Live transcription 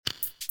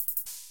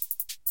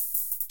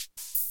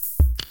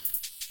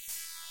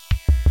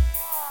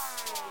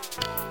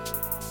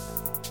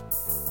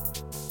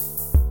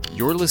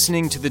You're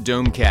listening to the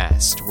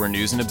Domecast, where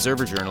News and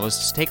Observer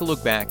journalists take a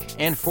look back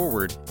and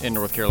forward in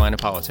North Carolina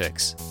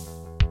politics.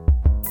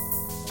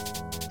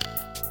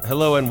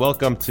 Hello and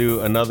welcome to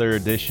another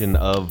edition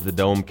of the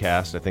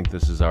Domecast. I think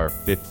this is our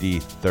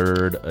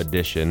 53rd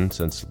edition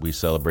since we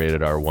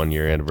celebrated our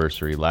one-year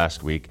anniversary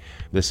last week.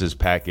 This is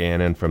Pat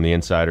Gannon from the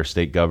Insider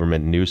State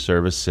Government News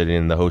Service sitting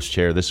in the host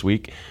chair this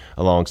week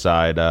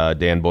alongside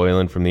Dan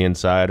Boylan from the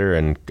Insider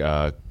and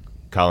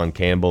Colin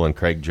Campbell and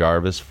Craig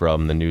Jarvis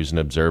from the News and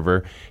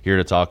Observer, here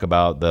to talk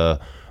about the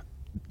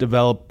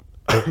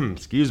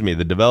developments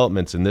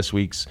in this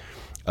week's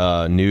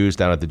news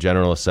down at the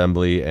General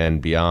Assembly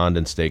and beyond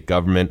in state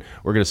government.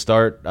 We're going to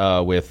start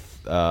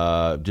with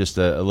just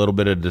a little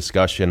bit of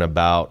discussion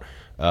about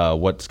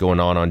what's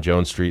going on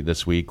Jones Street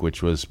this week,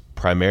 which was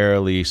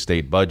primarily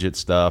state budget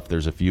stuff.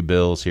 There's a few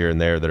bills here and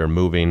there that are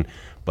moving,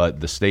 but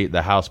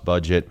the House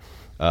budget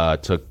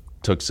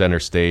took center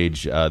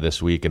stage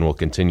this week and will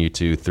continue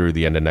to through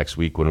the end of next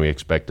week when we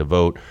expect to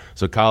vote.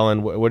 So,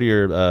 Colin, what are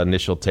your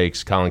initial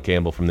takes? Colin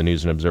Campbell from the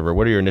News and Observer,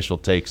 what are your initial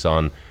takes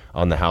on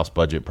the House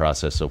budget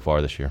process so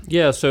far this year?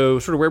 Yeah, so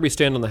sort of where we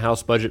stand on the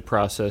House budget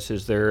process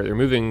is they're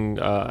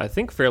moving, I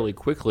think, fairly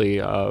quickly,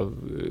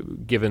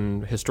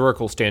 given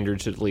historical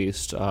standards at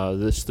least.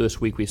 This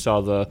week we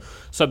saw the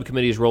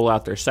subcommittees roll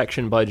out their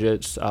section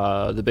budgets.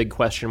 The big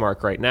question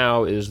mark right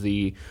now is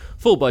the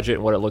full budget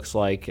and what it looks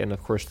like, and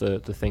of course the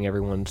thing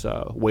everyone's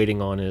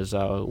waiting on is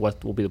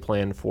what will be the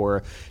plan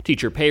for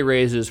teacher pay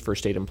raises, for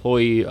state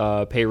employee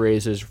pay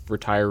raises,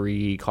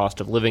 retiree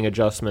cost of living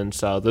adjustments.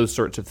 Those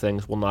sorts of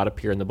things will not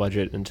appear in the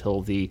budget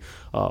until the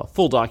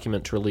full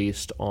document's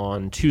released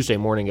on Tuesday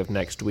morning of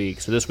next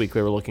week. So this week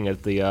we were looking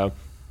at the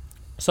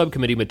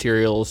subcommittee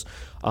materials,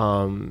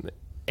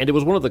 and it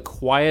was one of the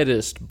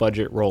quietest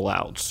budget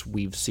rollouts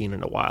we've seen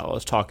in a while. I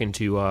was talking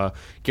to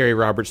Gary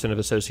Robertson of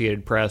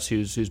Associated Press,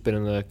 who's been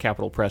in the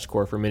Capitol Press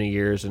Corps for many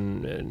years,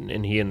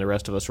 and he and the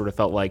rest of us sort of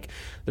felt like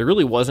there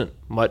really wasn't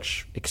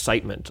much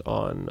excitement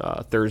on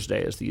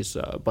Thursday as these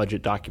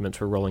budget documents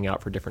were rolling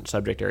out for different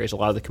subject areas. A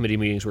lot of the committee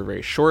meetings were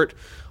very short.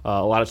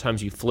 A lot of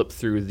times you flip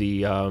through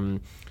the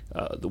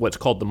what's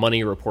called the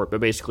money report, but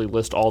basically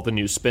list all the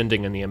new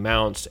spending and the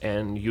amounts,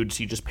 and you'd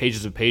see just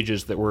pages of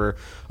pages that were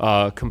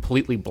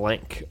completely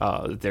blank.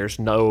 There's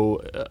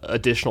no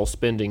additional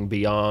spending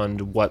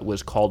beyond what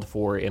was called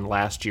for in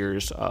last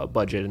year's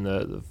budget in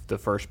the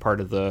first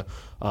part of the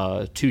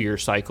two-year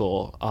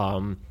cycle.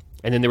 And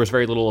then there was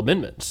very little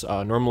amendments.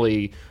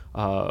 Normally,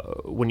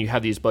 when you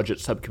have these budget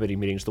subcommittee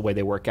meetings, the way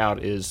they work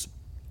out is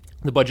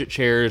the budget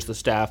chairs, the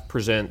staff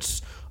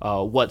presents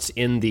what's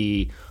in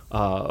the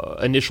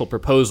initial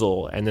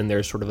proposal, and then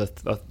there's sort of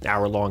a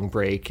hour-long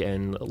break,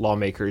 and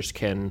lawmakers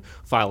can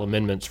file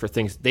amendments for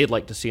things they'd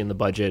like to see in the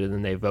budget, and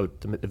then they vote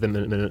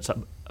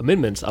the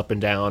amendments up and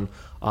down.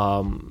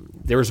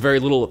 There was very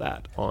little of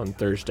that on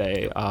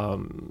Thursday.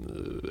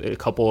 A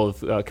couple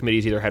of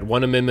committees either had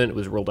one amendment, it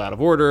was ruled out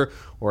of order,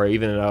 or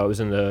even I was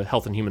in the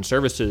Health and Human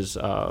Services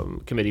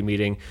committee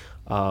meeting.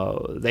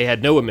 They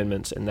had no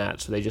amendments in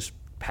that, so they just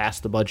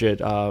passed the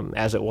budget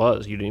as it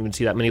was. You didn't even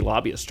see that many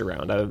lobbyists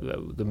around.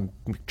 The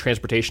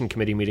Transportation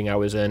Committee meeting I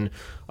was in,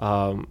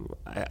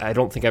 I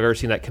don't think I've ever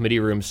seen that committee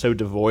room so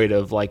devoid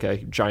of like a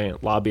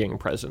giant lobbying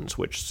presence,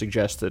 which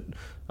suggests that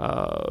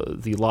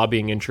the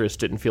lobbying interests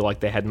didn't feel like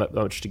they had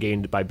much to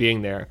gain by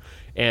being there.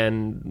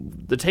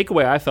 And the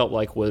takeaway I felt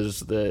like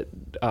was that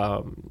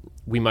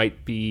we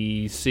might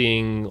be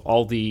seeing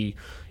all the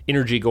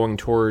energy going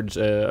towards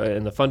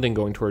and the funding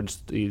going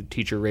towards the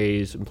teacher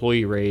raise,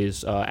 employee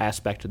raise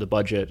aspect of the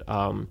budget,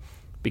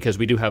 because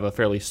we do have a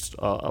fairly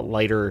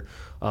lighter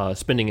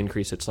spending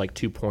increase. It's like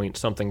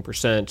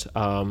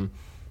 2-point-something%.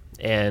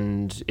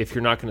 And if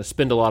you're not going to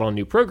spend a lot on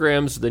new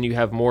programs, then you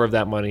have more of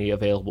that money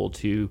available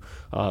to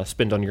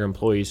spend on your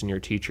employees and your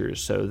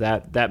teachers. So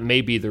that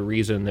may be the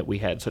reason that we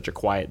had such a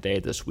quiet day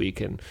this week,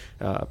 and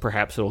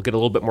perhaps it'll get a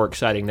little bit more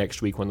exciting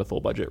next week when the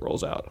full budget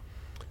rolls out.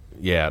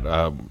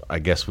 Yeah, I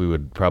guess we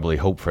would probably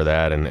hope for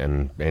that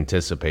and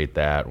anticipate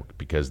that,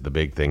 because the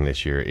big thing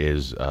this year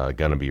is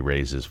going to be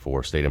raises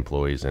for state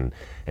employees and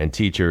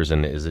teachers.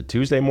 And is it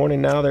Tuesday morning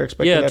now they're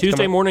expecting that to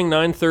Tuesday come out? morning,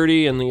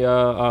 9:30 in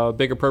the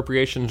big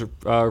appropriations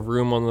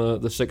room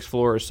on the sixth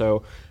floor.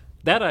 So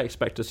that I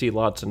expect to see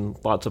lots and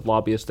lots of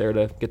lobbyists there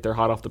to get their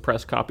hot off the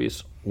press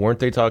copies. Weren't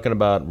they talking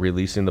about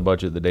releasing the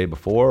budget the day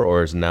before,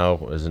 or isn't it now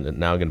going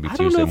to be Tuesday morning? I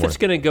don't know if it's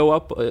going to go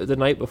up the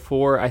night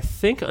before. I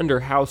think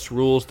under House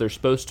rules, they're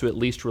supposed to at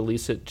least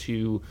release it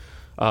to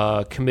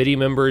committee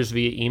members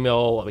via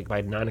email like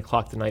by 9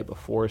 o'clock the night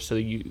before. So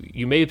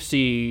you may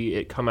see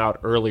it come out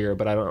earlier,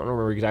 but I don't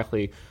remember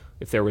exactly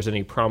if there was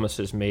any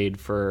promises made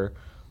for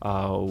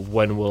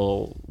when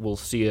we'll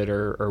see it,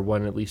 or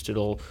when at least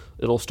it'll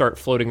start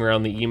floating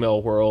around the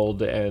email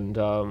world, and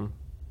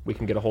we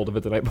can get a hold of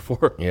it the night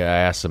before. Yeah, I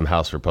asked some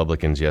House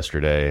Republicans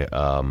yesterday,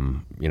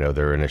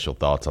 their initial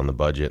thoughts on the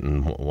budget,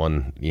 and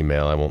one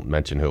email, I won't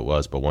mention who it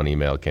was, but one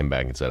email came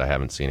back and said, I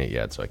haven't seen it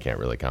yet, so I can't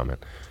really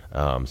comment.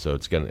 So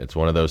it's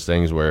one of those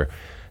things where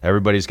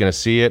everybody's going to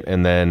see it,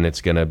 and then it's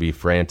going to be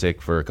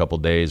frantic for a couple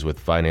days with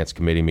Finance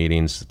Committee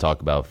meetings to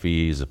talk about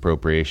fees,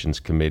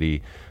 Appropriations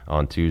Committee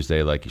on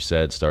Tuesday, like you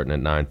said, starting at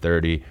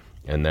 9:30,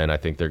 and then I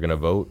think they're going to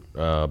vote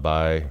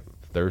by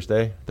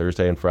Thursday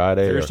and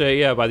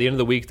Friday. By the end of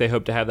the week, they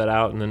hope to have that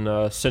out and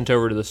then sent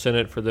over to the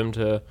Senate for them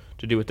to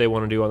do what they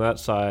want to do on that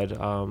side.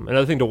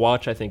 Another thing to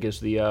watch, I think, is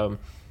the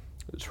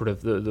sort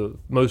of the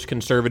most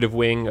conservative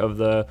wing of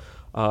the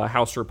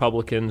House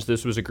Republicans.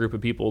 This was a group of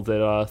people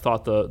that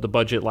thought the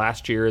budget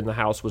last year in the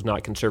House was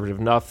not conservative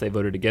enough. They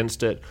voted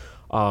against it.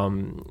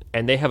 And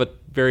they have a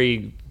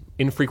very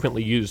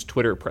infrequently used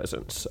Twitter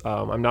presence.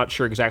 I'm not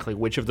sure exactly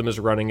which of them is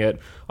running it,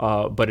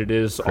 but it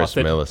is Chris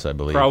Millis, I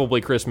believe. Probably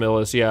Chris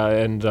Millis, yeah.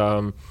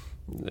 And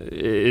it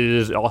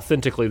is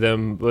authentically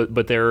them,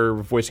 but they're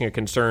voicing a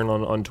concern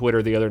on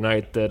Twitter the other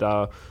night that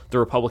the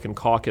Republican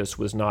caucus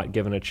was not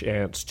given a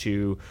chance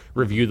to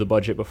review the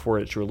budget before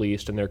it's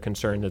released, and they're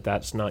concerned that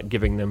that's not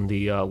giving them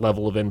the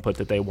level of input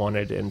that they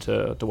wanted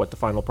into what the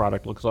final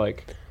product looks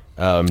like.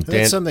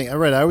 That's something I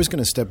read. I was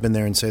going to step in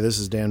there and say, this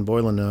is Dan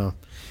Boylan.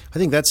 I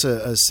think that's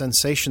a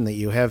sensation that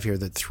you have here,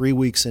 that 3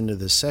 weeks into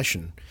this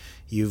session,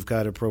 you've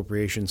got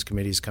appropriations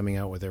committees coming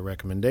out with their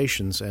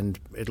recommendations, and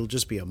it'll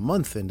just be a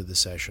month into the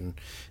session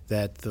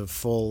that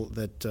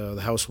the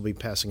House will be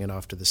passing it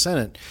off to the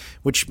Senate,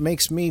 which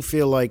makes me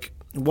feel like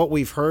what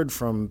we've heard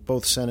from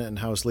both Senate and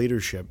House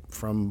leadership,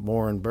 from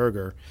Moore and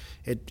Berger,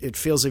 it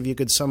feels, if you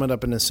could sum it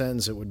up in a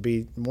sentence, it would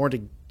be more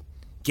to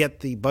get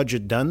the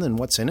budget done than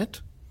what's in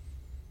it.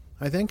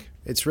 I think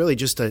it's really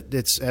just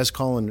it's as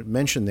Colin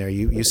mentioned there.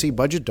 You see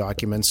budget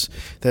documents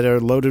that are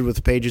loaded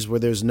with pages where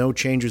there's no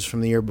changes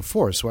from the year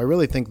before. So I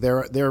really think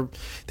their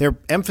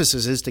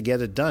emphasis is to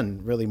get it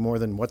done, really, more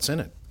than what's in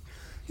it.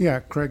 Yeah,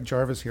 Craig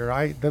Jarvis here.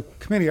 The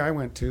committee I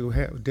went to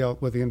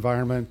dealt with the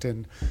environment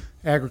and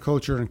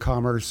agriculture and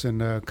commerce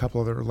and a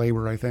couple other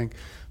labor, I think.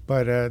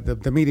 But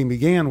the meeting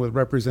began with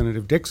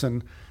Representative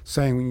Dixon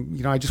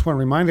saying, I just want to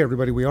remind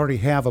everybody we already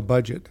have a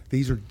budget.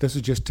 This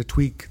is just to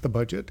tweak the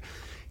budget.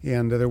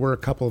 And there were a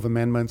couple of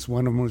amendments.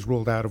 One of them was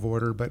ruled out of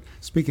order. But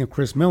speaking of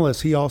Chris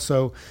Millis, he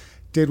also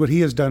did what he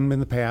has done in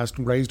the past,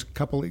 raised a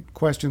couple of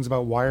questions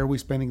about why are we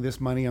spending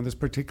this money on this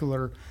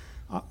particular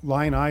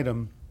line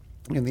item.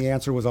 And the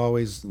answer was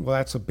always, well,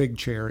 that's a big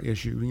chair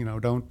issue.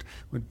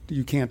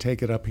 You can't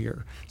take it up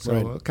here. So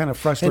right. Kind of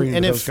frustrating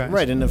to those guys.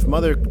 Right, and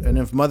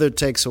if mother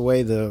takes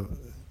away the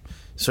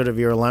sort of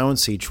your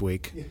allowance each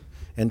week, yeah,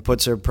 and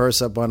puts her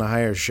purse up on a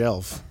higher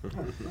shelf,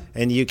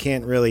 and you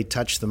can't really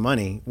touch the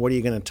money, what are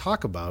you going to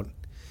talk about?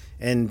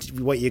 And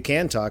what you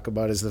can talk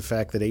about is the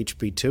fact that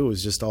HB2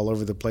 is just all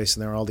over the place,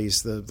 and there are all these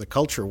the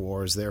culture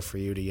wars there for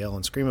you to yell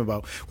and scream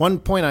about. One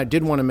point I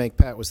did want to make,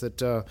 Pat, was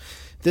that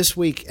this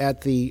week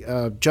at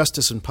the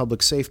Justice and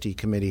Public Safety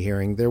Committee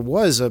hearing, there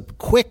was a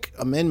quick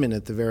amendment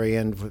at the very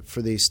end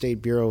for the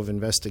State Bureau of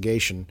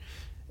Investigation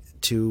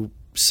to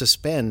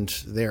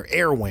suspend their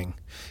air wing.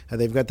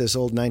 They've got this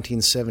old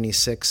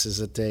 1976, is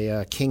it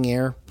a King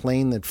Air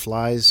plane that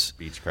flies?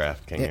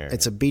 Beechcraft King Air.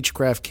 It's a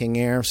Beechcraft King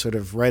Air, sort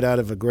of right out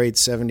of a great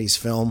 70s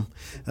film.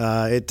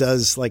 It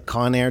does like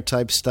Con Air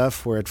type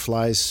stuff where it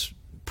flies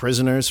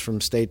prisoners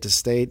from state to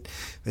state.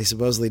 They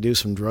supposedly do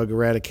some drug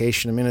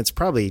eradication. I mean, it's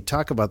probably,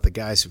 talk about the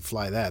guys who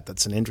fly that.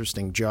 That's an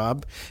interesting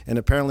job. And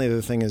apparently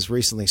the thing has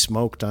recently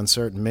smoked on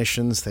certain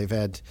missions. They've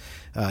had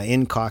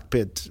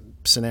in-cockpit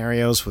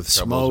scenarios with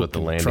smoke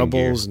and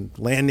troubles and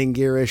landing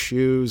gear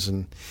issues.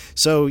 And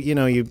so,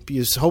 you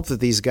hope that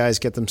these guys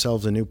get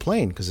themselves a new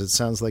plane, because it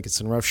sounds like it's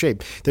in rough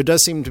shape. There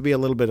does seem to be a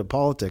little bit of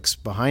politics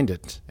behind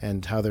it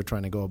and how they're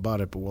trying to go about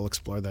it, but we'll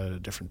explore that at a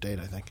different date,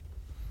 I think.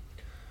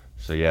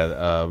 So,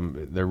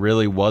 there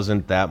really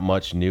wasn't that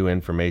much new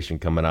information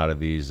coming out of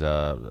these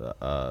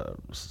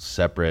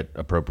separate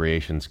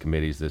appropriations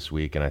committees this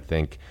week, and I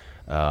think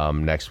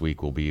next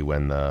week will be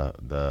when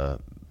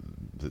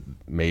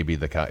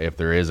if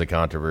there is a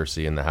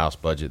controversy in the House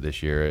budget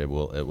this year, it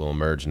will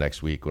emerge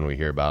next week when we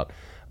hear about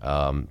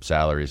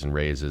salaries and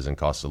raises and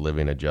cost of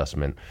living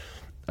adjustment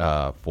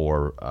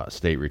for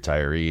state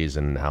retirees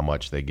and how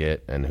much they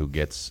get and who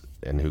gets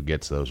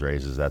those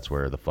raises. That's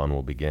where the fun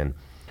will begin.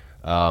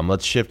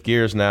 Let's shift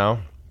gears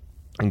now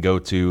and go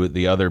to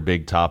the other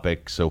big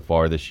topic so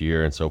far this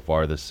year and so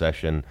far this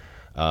session,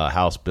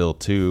 House Bill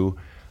 2.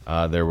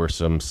 There were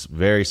some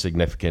very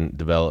significant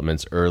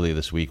developments early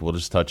this week. We'll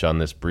just touch on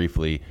this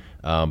briefly,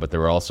 but there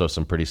were also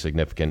some pretty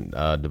significant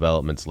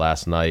developments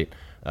last night.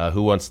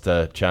 Who wants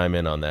to chime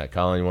in on that?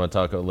 Colin, you want to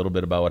talk a little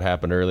bit about what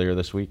happened earlier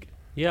this week?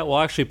 Yeah, well,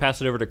 I'll actually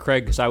pass it over to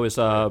Craig, because I was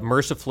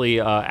mercifully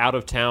out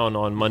of town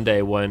on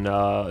Monday when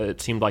it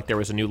seemed like there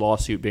was a new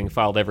lawsuit being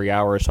filed every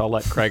hour, so I'll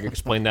let Craig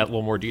explain that in a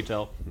little more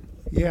detail.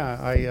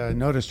 Yeah, I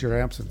noticed your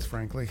absence,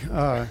 frankly.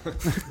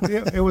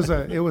 It was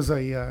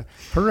a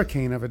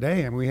hurricane of a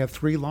day, and we had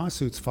 3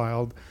 lawsuits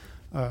filed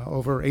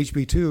over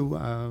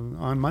HB2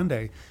 on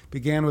Monday.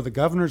 Began with the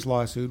governor's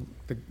lawsuit.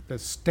 The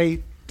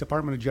state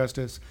Department of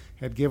Justice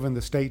had given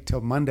the state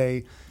till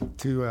Monday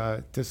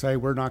to say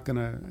we're not going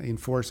to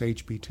enforce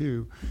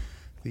HB2,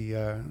 the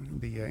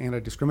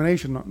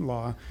anti-discrimination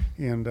law,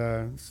 and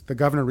the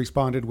governor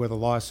responded with a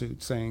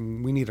lawsuit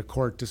saying we need a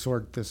court to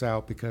sort this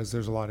out because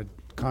there's a lot of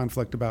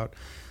conflict about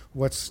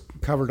what's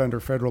covered under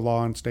federal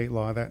law and state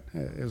law that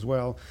as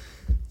well.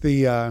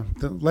 The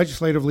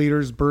legislative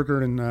leaders,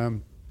 Berger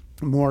and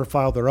Moore,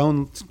 filed their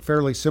own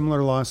fairly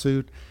similar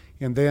lawsuit.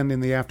 And then in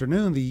the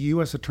afternoon, the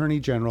U.S. Attorney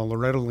General,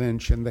 Loretta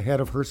Lynch, and the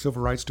head of her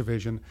Civil Rights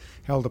Division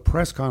held a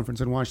press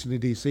conference in Washington,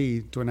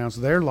 D.C. to announce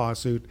their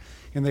lawsuit.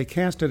 And they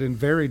cast it in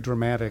very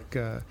dramatic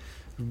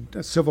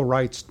civil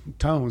rights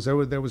tones.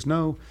 There was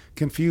no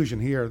confusion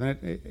here.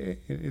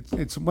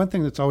 It's one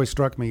thing that's always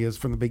struck me is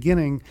from the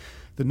beginning,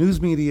 the news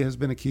media has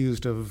been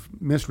accused of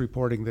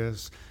misreporting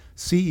this.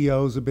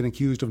 CEOs have been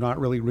accused of not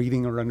really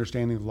reading or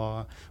understanding the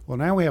law. Well,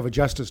 now we have a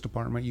Justice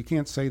Department. You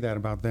can't say that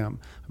about them.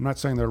 I'm not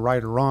saying they're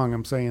right or wrong.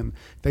 I'm saying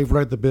they've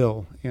read the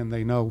bill and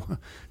they know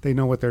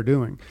what they're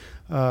doing.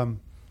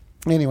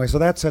 Anyway, so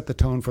that set the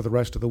tone for the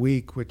rest of the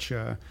week, which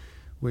one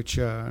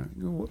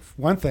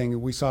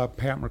thing, we saw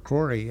Pat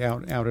McCrory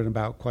out and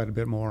about quite a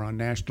bit more on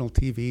national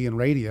TV and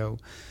radio.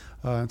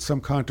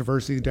 Some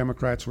controversy. The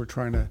Democrats were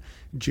trying to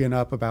gin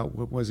up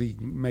about was he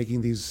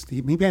making these.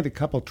 He made a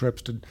couple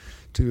trips to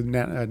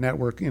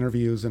network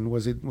interviews, and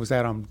was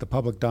that on the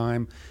public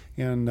dime?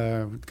 And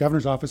the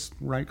governor's office,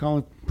 right,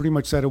 Colin, pretty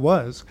much said it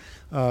was,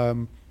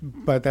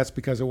 but that's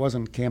because it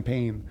wasn't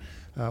campaign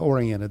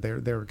oriented.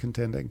 They were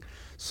contending.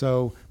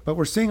 So, but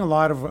we're seeing a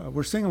lot of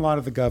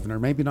the governor.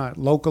 Maybe not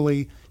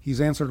locally.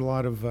 He's answered a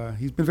lot of.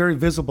 He's been very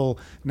visible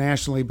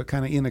nationally, but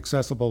kind of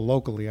inaccessible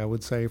locally, I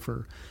would say,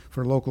 for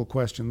local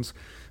questions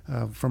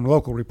from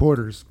local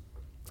reporters.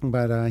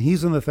 But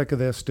he's in the thick of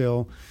this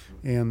still,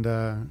 and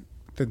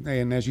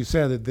as you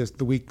said,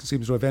 the week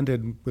seems to have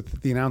ended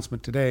with the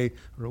announcement today,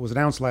 or it was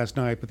announced last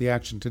night, but the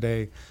action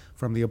today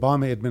from the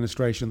Obama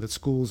administration that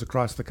schools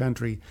across the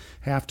country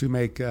have to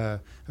make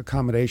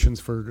accommodations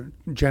for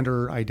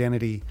gender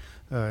identity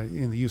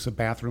in the use of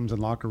bathrooms and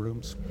locker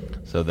rooms.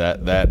 So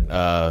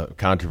that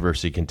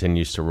controversy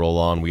continues to roll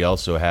on. We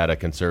also had a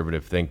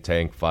conservative think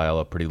tank file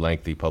a pretty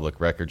lengthy public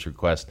records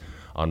request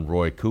on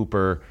Roy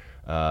Cooper,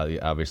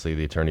 obviously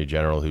the Attorney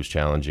General who's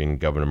challenging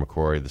Governor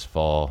McCrory this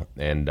fall,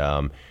 and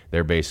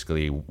they're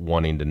basically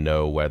wanting to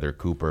know whether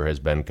Cooper has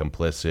been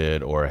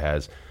complicit or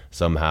has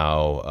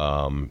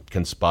somehow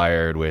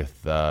conspired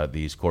with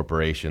these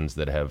corporations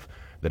that have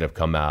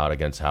come out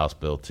against House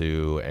Bill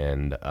 2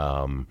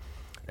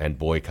 and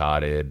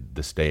boycotted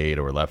the state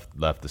or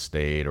left the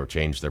state or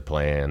changed their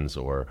plans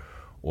or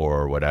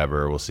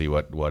whatever. We'll see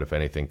what if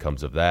anything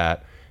comes of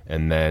that.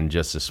 And then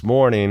just this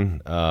morning,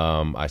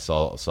 I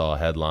saw a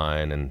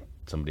headline, and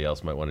somebody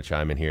else might want to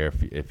chime in here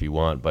if you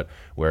want, but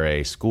where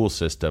a school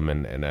system,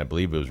 and I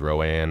believe it was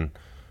Rowan,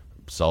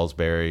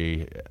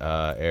 Salisbury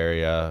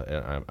area,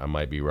 and I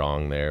might be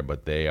wrong there,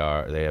 but they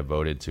have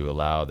voted to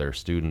allow their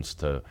students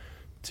to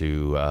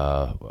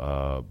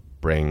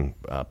bring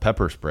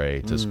pepper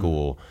spray to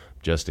school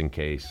just in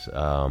case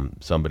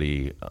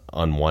somebody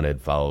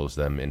unwanted follows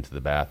them into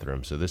the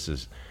bathroom. So this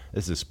is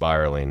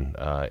spiraling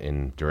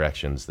in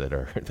directions that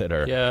are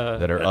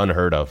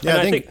unheard of. Yeah,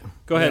 I think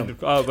go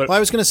ahead. Well, I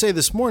was going to say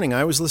this morning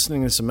I was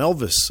listening to some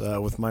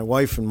Elvis with my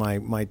wife and my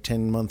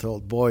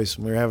 10-month-old boys,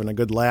 and we were having a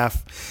good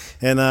laugh.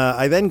 And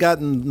I then got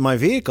in my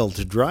vehicle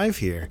to drive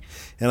here,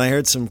 and I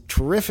heard some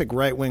terrific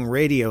right-wing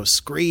radio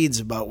screeds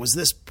about, was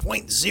this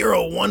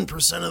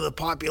 0.01% of the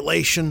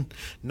population?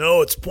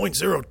 No, it's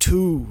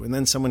 0.02. And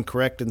then someone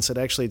corrected and said,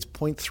 actually, it's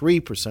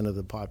 0.3% of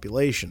the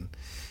population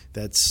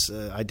that's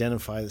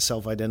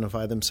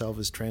self-identify themselves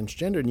as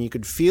transgender. And you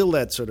could feel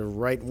that sort of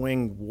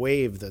right-wing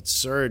wave, that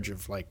surge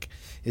of like,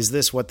 is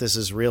this what this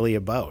is really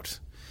about?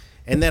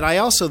 And that I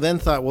also then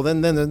thought, well,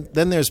 then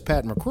there's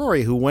Pat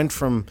McCrory, who went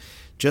from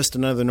just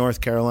another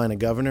North Carolina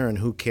governor and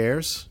who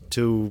cares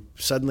to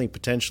suddenly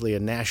potentially a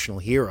national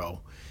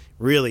hero,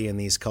 really, in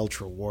these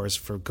cultural wars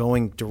for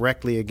going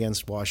directly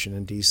against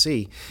Washington,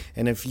 D.C.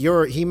 And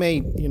he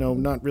may,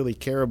 not really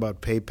care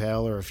about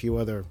PayPal or a few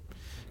other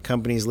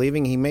companies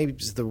leaving. He may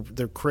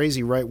the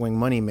crazy right-wing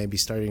money may be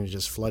starting to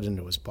just flood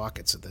into his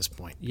pockets at this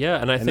point.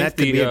 Yeah, and I think that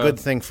could be a good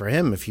thing for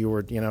him if you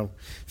were,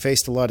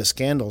 faced a lot of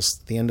scandals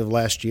at the end of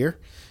last year,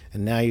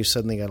 and now you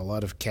suddenly got a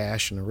lot of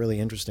cash and a really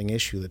interesting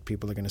issue that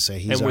people are going to say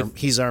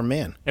he's our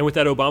man. And with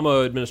that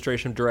Obama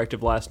administration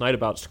directive last night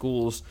about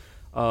schools,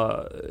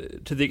 to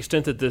the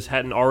extent that this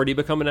hadn't already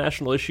become a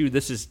national issue,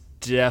 this is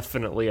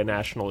definitely a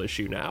national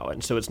issue now.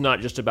 And so it's not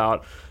just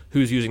about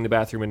who's using the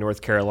bathroom in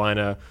North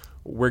Carolina.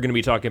 We're going to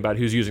be talking about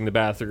who's using the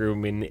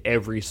bathroom in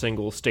every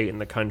single state in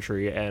the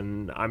country,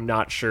 and I'm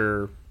not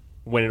sure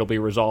when it'll be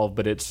resolved,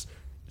 but it's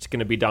going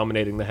to be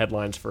dominating the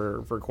headlines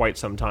for quite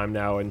some time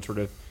now, and sort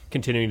of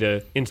continuing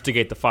to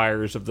instigate the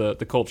fires of the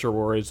culture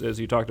war, as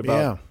you talked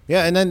about.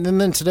 Yeah, and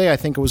then today, I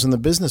think it was in the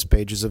business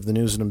pages of the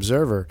News and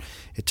Observer,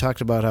 it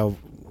talked about how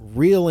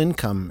real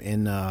income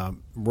in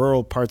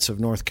rural parts of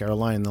North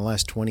Carolina in the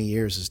last 20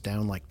 years is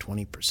down like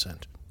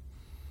 20%,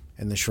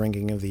 and the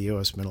shrinking of the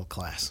U.S. middle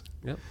class.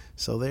 Yep.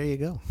 So there you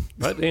go.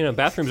 But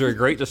bathrooms are a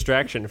great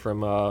distraction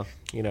from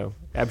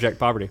abject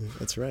poverty.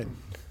 That's right.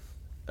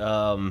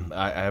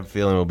 I have a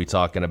feeling we'll be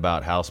talking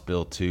about House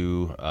Bill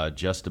 2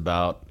 just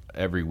about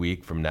every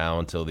week from now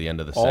until the end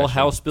of the session. All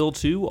House Bill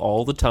 2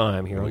 all the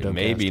time here on Domecast.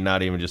 Maybe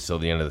not even just till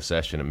the end of the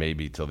session. It may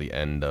be till the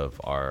end of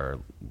our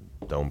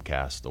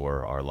Domecast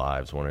or our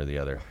lives, one or the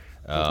other.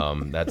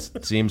 That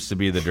seems to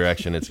be the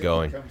direction it's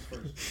going.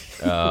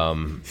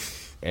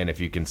 And if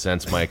you can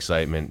sense my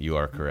excitement, you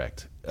are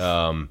correct.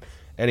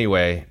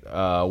 Anyway,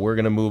 we're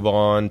going to move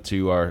on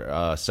to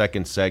our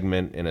second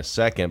segment in a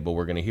second, but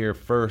we're going to hear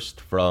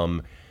first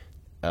from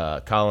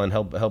Colin.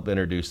 Help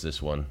introduce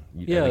this one.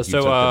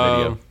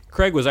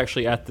 Craig was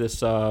actually at this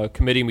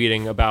committee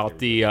meeting about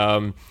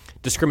the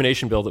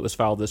discrimination bill that was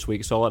filed this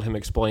week, so I'll let him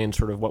explain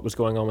sort of what was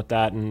going on with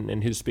that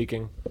and who's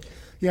speaking.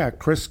 Yeah,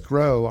 Chris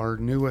Groh, our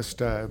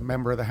newest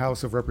member of the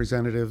House of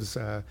Representatives,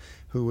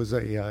 who was a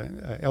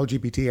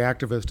LGBT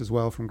activist as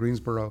well from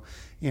Greensboro,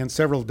 and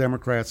several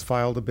Democrats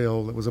filed a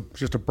bill that was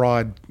just a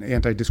broad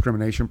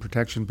anti-discrimination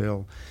protection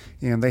bill.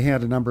 And they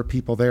had a number of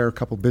people there, a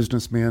couple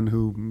businessmen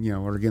who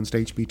are against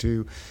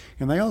HB2.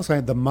 And they also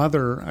had the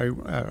mother,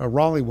 a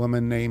Raleigh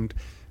woman named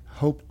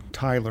Hope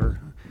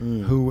Tyler,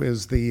 who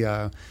is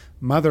the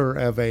mother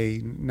of a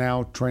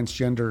now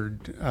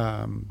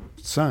transgendered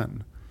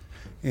son.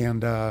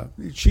 And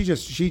she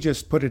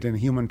just put it in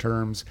human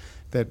terms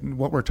that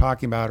what we're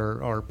talking about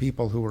are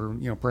people who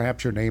are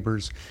perhaps your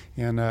neighbors,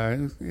 and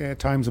at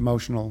times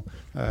emotional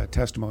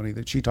testimony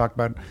that she talked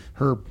about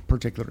her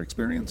particular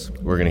experience.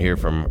 We're going to hear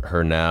from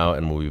her now,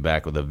 and we'll be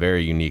back with a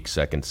very unique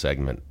second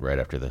segment right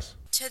after this.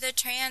 To the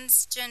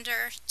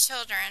transgender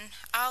children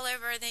all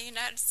over the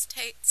United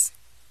States,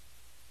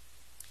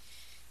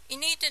 you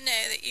need to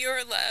know that you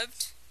are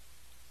loved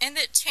and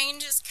that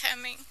change is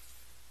coming.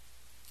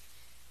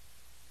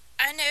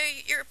 I know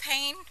your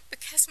pain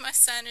because my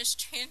son is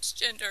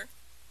transgender.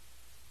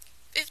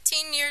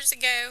 15 years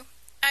ago,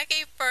 I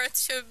gave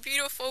birth to a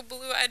beautiful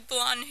blue-eyed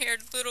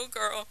blonde-haired little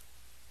girl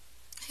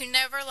who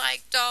never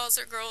liked dolls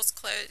or girls'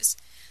 clothes.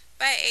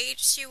 By age,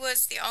 she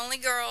was the only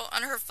girl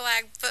on her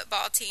flag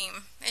football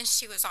team, and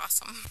she was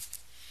awesome.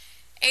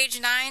 Age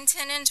 9,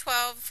 10, and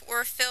 12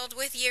 were filled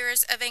with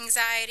years of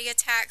anxiety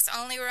attacks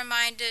only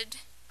remedied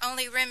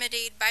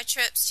by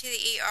trips to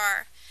the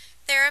ER.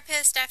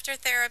 Therapist after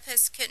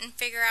therapist couldn't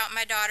figure out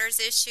my daughter's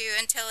issue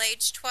until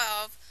age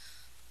 12,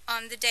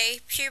 on the day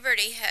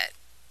puberty hit.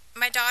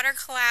 My daughter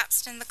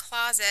collapsed in the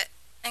closet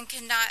and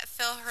could not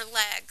feel her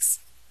legs.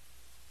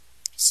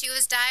 She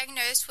was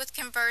diagnosed with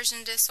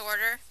conversion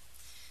disorder.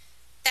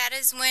 That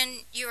is when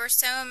you are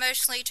so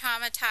emotionally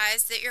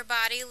traumatized that your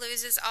body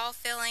loses all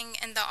feeling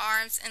in the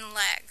arms and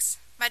legs.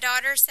 My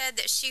daughter said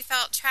that she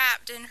felt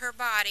trapped in her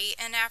body,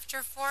 and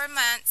after 4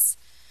 months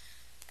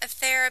of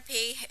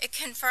therapy, it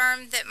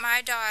confirmed that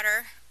my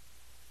daughter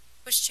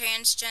was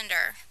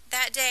transgender.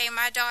 That day,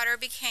 my daughter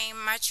became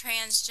my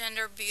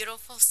transgender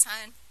beautiful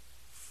son.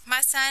 My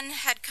son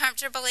had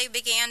comfortably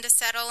began to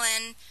settle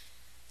in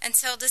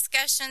until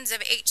discussions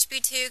of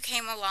HB2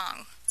 came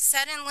along.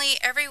 Suddenly,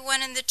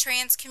 everyone in the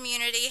trans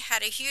community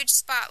had a huge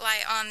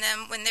spotlight on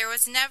them when there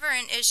was never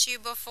an issue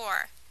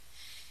before.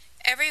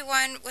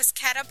 Everyone was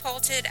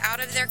catapulted out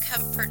of their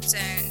comfort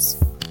zones.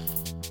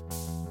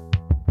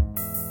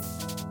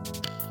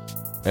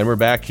 And we're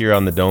back here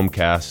on the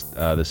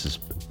Domecast. This is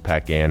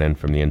Pat Gannon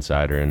from The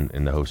Insider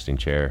in the hosting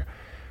chair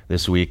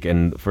this week.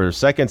 And for the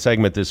second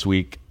segment this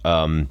week,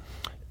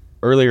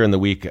 earlier in the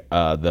week,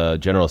 the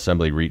General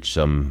Assembly reached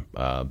some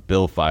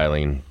bill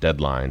filing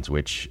deadlines,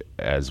 which,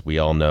 as we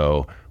all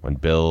know, when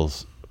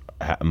bills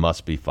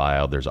must be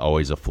filed, there's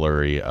always a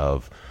flurry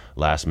of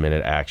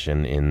last-minute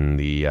action in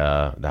the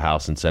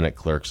House and Senate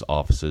clerk's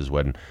offices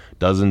when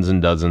dozens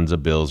and dozens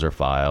of bills are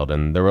filed.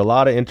 And there were a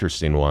lot of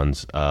interesting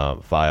ones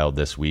filed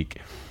this week.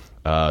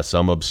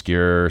 Some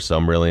obscure,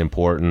 some really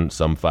important,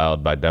 some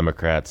filed by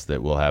Democrats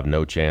that will have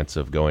no chance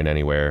of going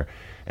anywhere,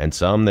 and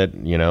some that,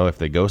 if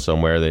they go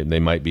somewhere, they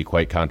might be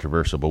quite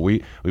controversial. But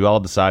we all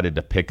decided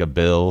to pick a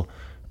bill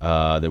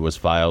that was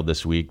filed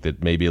this week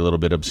that may be a little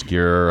bit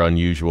obscure, or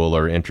unusual,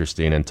 or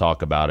interesting, and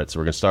talk about it. So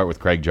we're going to start with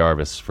Craig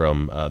Jarvis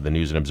from the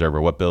News and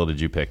Observer. What bill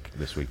did you pick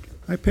this week?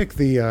 I picked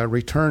the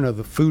return of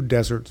the food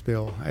deserts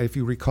bill. If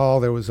you recall,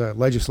 there was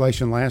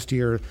legislation last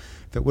year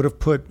that would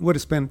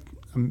have spent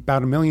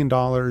about $1 million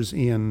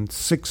in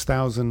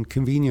 6,000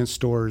 convenience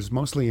stores,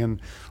 mostly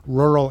in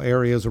rural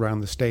areas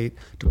around the state,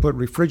 to put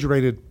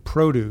refrigerated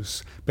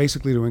produce,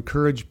 basically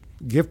to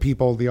give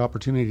people the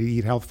opportunity to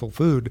eat healthful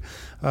food.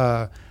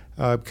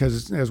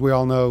 Because, as we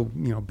all know,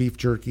 beef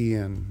jerky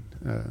and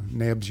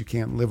nibs you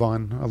can't live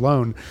on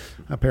alone,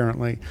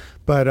 apparently.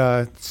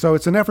 But so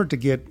it's an effort to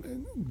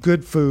get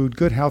good food,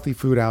 good healthy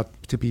food out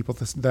to people.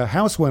 The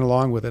House went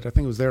along with it. I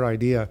think it was their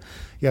idea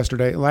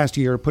last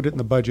year, put it in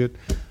the budget.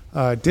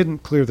 Didn't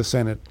clear the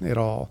Senate at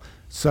all.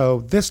 So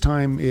this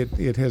time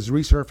it has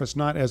resurfaced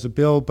not as a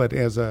bill but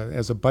as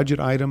a budget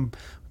item.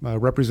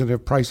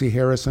 Representative Pricey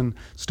Harrison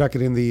stuck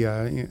it in the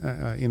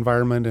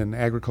Environment and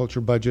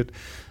Agriculture budget,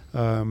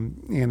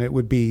 and it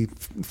would be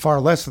far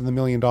less than the $1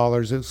 million.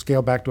 It would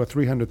scale back to a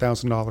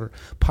 $300,000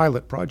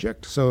 pilot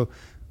project. So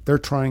they're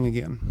trying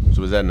again.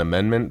 So was that an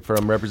amendment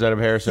from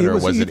Representative Harrison, or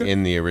was it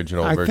in the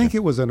original version? I think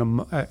it was a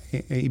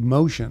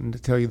motion, to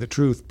tell you the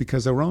truth,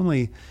 because there were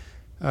only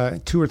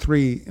 2 or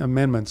 3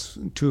 amendments,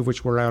 2 of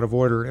which were out of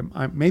order.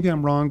 Maybe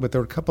I'm wrong, but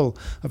there were a couple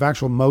of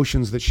actual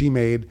motions that she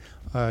made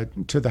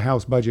to the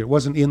House budget. It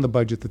wasn't in the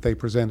budget that they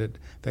presented.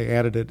 They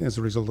added it as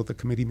a result of the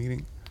committee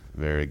meeting.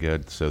 Very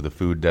good. So the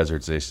food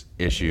deserts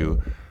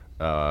issue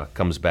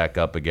comes back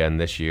up again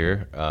this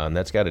year, and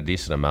that's got a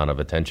decent amount of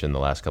attention the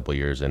last couple of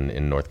years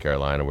in North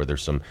Carolina, where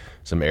there's some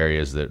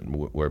areas that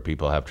where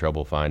people have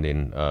trouble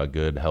finding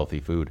good, healthy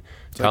food.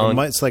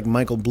 It's like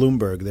Michael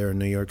Bloomberg there in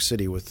New York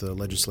City with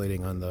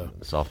legislating on the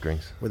soft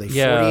drinks. Were they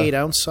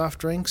 48-ounce soft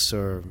drinks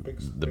or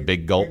the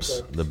big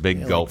gulps? The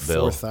big gulp like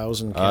bill.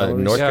 4,000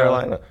 calories. North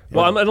Carolina.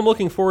 Well, I'm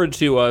looking forward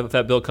to if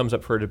that bill comes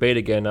up for a debate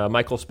again.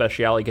 Michael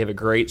Speciale gave a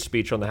great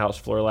speech on the House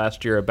floor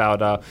last year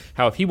about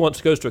how if he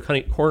goes to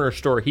a corner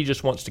store, he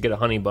just wants to get a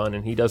honey bun,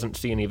 and he doesn't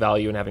see any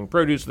value in having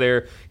produce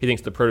there. He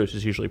thinks the produce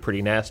is usually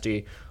pretty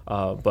nasty.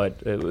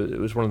 But it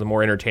was one of the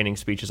more entertaining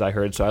speeches I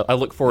heard. So I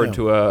look forward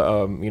to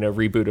a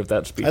reboot of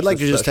that speech. I'd like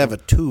to just have a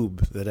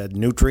tube that had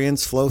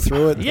nutrients flow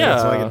through it,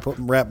 so I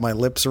can wrap my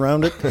lips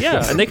around it.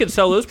 Yeah, and they could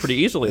sell those pretty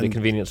easily at a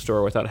convenience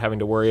store without having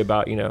to worry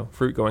about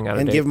fruit going out of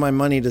date. And give my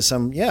money to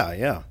some.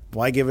 Yeah.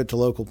 Why give it to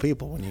local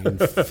people when you can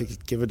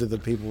give it to the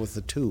people with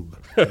the tube?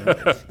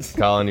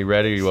 Colin, you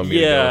ready? Or you want me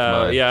to go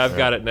with mine? Yeah, I've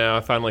got it now.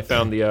 I finally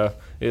found the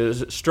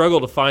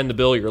struggle to find the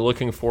bill you're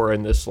looking for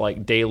in this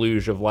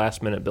deluge of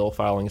last-minute bill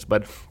filings,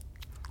 but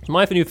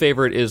my new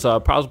favorite is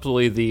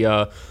possibly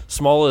the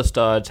smallest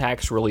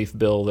tax relief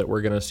bill that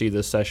we're going to see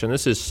this session.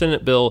 This is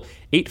Senate Bill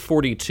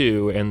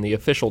 842, and the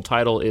official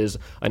title is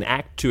An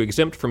Act to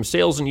Exempt from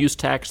Sales and Use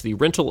Tax the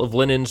Rental of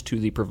Linens to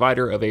the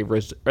Provider of a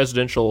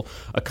Residential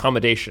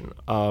Accommodation.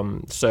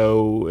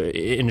 So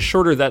in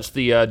shorter, that's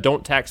the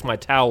Don't Tax My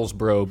Towels,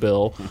 Bro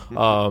bill.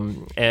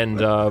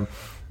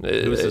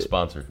 Who is the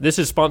sponsor? This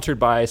is sponsored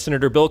by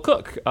Senator Bill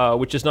Cook,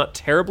 which is not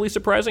terribly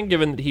surprising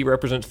given that he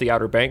represents the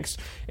Outer Banks.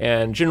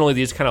 And generally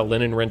these kind of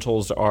linen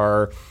rentals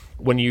are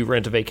when you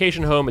rent a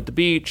vacation home at the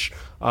beach,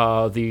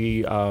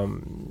 the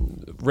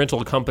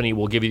rental company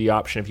will give you the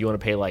option if you want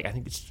to pay I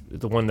think it's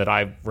the one that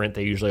I rent,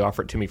 they usually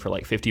offer it to me for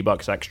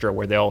 $50 extra,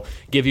 where they'll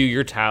give you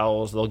your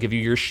towels, they'll give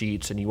you your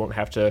sheets, and you won't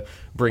have to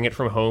bring it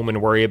from home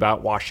and worry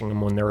about washing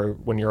them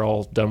when you're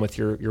all done with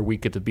your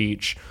week at the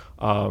beach.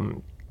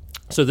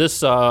 So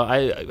this,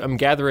 I'm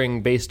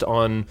gathering based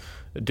on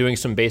doing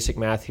some basic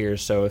math here.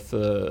 So if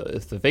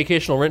the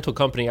vacational rental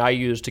company I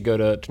use to go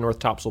to North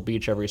Topsail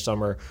Beach every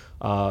summer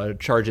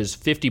charges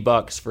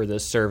 $50 for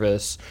this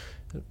service,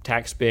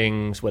 tax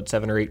being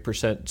 7 or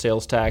 8%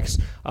 sales tax,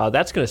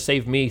 that's going to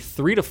save me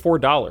 $3 to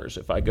 $4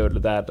 if I go to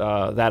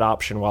that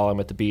option while I'm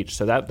at the beach.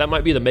 So that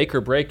might be the make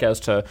or break as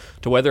to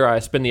whether I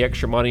spend the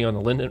extra money on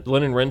the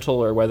linen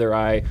rental or whether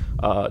I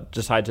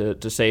decide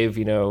to save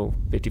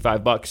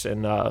 $55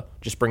 and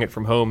just bring it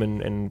from home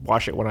and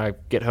wash it when I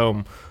get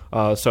home.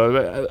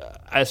 So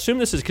I assume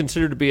this is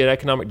considered to be an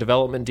economic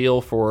development deal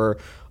for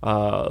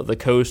the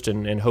coast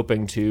and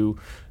hoping to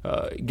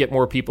get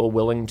more people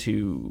willing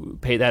to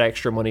pay that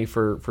extra money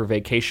for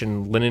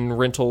vacation linen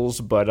rentals.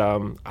 But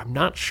I'm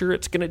not sure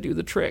it's going to do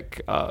the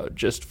trick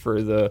just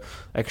for the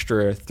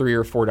extra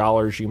 $3 or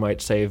 $4 you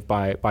might save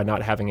by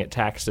not having it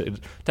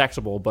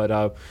taxable.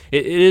 But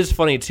it is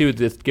funny, too,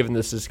 that given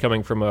this is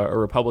coming from a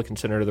Republican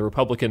senator, the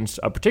Republicans,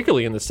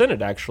 particularly in the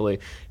Senate, actually,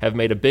 have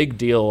made a big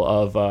deal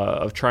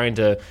of trying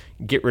to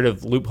get rid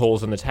of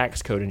loopholes in the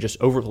tax code and just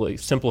overly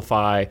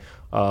simplify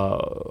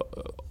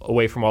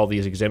away from all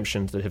these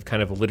exemptions that have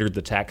kind of littered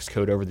the tax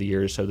code over the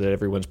years so that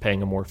everyone's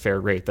paying a more fair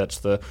rate. That's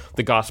the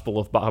gospel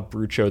of Bob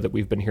Brucho that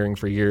we've been hearing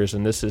for years,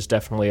 and this is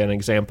definitely an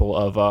example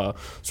of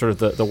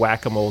sort of the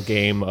whack-a-mole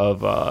game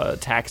of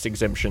tax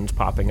exemptions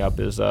popping up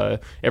as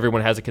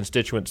everyone has a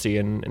constituency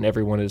and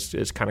everyone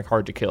is kind of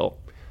hard to kill.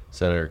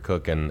 Senator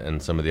Cook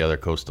and some of the other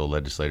coastal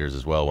legislators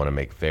as well want to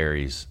make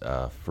ferries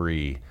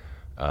free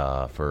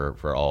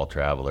for all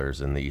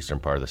travelers in the eastern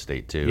part of the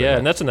state too. Yeah,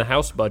 and that's in the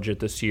House budget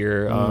this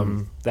year.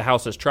 The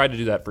House has tried to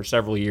do that for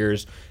several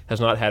years, has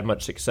not had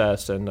much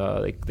success, and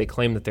they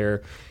claim that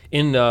they're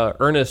in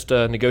earnest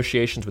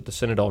negotiations with the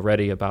Senate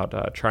already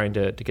about trying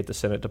to get the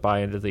Senate to buy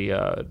into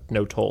the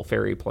no-toll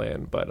ferry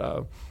plan. But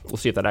we'll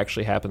see if that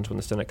actually happens when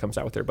the Senate comes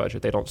out with their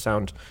budget. They don't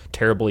sound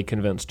terribly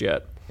convinced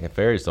yet. Yeah,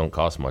 ferries don't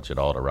cost much at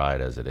all to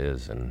ride as it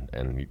is,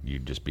 and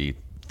you'd just be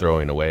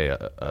throwing away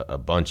a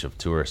bunch of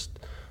tourist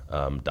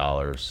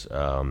dollars.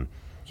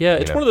 Yeah,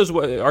 it's one of those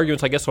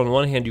arguments, I guess. On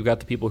one hand, you've got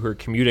the people who are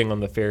commuting on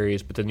the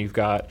ferries, but then you've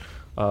got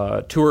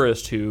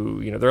tourists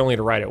who, they're only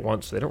to ride it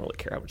once, so they don't really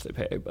care how much they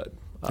pay. But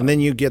and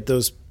then you get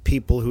those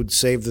people who'd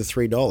save the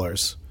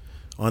 $3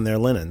 on their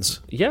linens,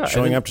 Yeah,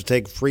 showing up to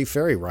take free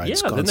ferry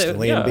rides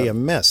constantly and be a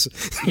mess.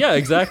 Yeah,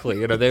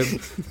 exactly.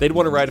 They'd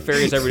want to ride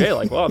ferries every day.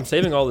 Like, well, I'm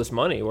saving all this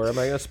money. Where am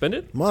I going to spend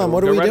it? Mom,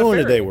 what are we doing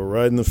today? We're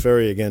riding the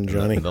ferry again,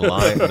 Johnny. The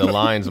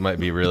lines might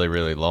be really,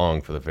 really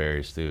long for the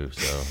ferries too.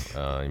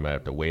 So you might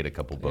have to wait a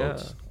couple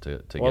boats to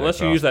get unless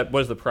across. you use that,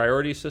 what is the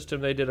priority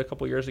system they did a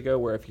couple years ago,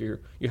 where if you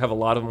have a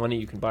lot of money,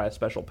 you can buy a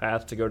special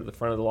pass to go to the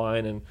front of the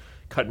line and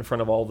cut in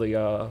front of all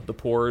the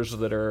poors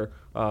that are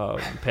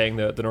paying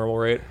the normal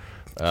rate.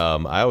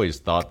 I always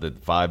thought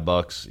that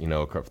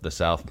 $5, the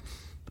South,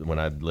 when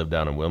I lived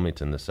down in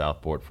Wilmington, the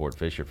Southport Fort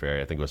Fisher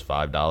ferry, I think it was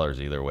 $5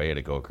 either way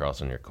to go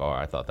across in your car.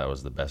 I thought that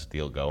was the best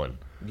deal going.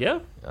 Yeah.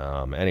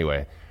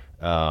 Anyway,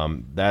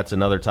 that's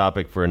another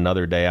topic for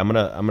another day. I'm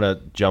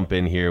gonna jump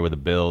in here with a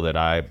bill that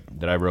I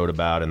wrote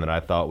about and that I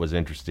thought was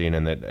interesting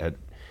and that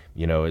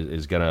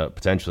is gonna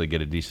potentially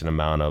get a decent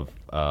amount of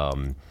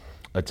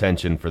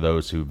attention for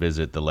those who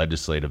visit the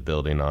legislative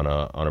building on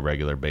a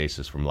regular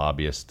basis, from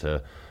lobbyists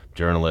to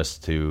journalists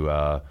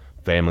to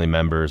family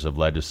members of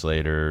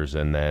legislators,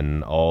 and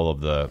then all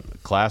of the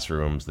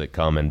classrooms that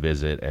come and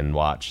visit and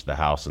watch the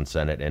House and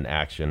Senate in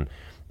action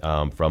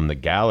from the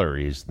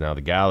galleries. Now,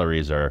 the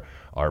galleries are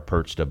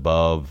perched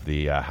above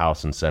the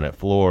House and Senate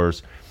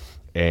floors,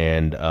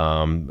 and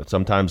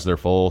sometimes they're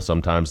full,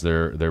 sometimes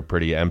they're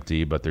pretty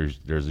empty, but there's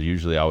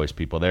usually always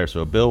people there. So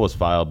a bill was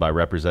filed by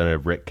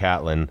Representative Rick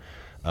Catlin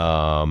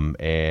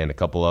and a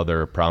couple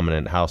other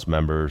prominent House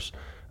members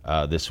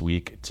this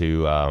week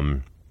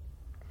to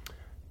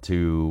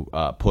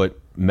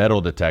put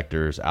metal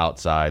detectors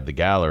outside the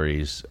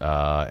galleries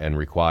and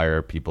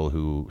require people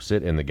who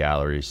sit in the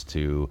galleries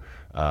to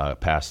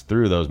pass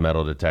through those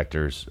metal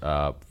detectors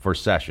for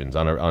sessions.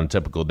 On a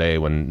typical day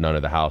when none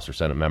of the House or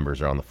Senate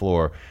members are on the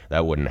floor,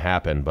 that wouldn't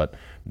happen. But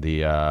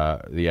the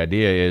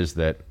idea is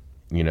that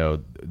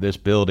this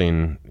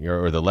building,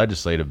 or the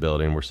legislative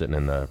building, we're sitting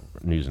in the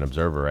News and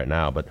Observer right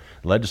now, but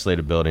the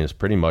legislative building is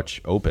pretty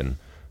much open.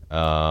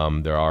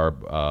 There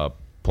are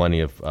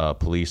plenty of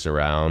police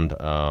around,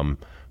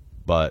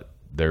 but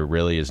there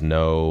really is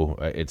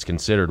it's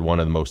considered one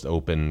of the most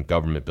open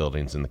government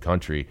buildings in the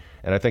country.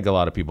 And I think a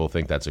lot of people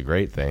think that's a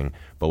great thing.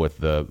 But with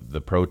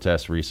the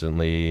protests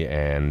recently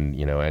and,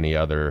 any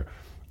other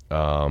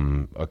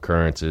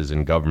occurrences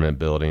in government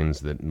buildings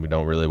that we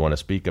don't really want to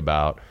speak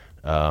about,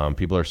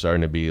 people are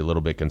starting to be a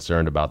little bit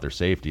concerned about their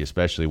safety,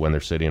 especially when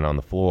they're sitting on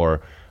the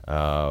floor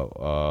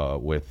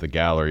with the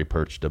gallery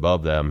perched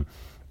above them.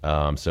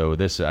 I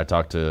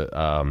talked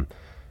to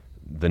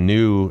the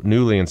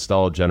newly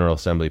installed General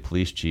Assembly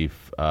Police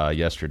Chief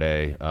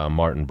yesterday,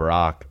 Martin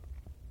Brock,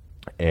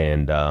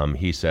 and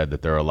he said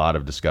that there are a lot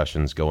of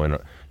discussions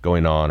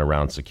going on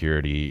around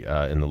security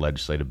in the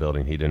legislative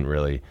building. He didn't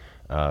really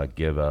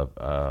give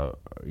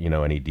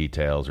any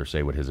details or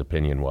say what his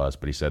opinion was,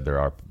 but he said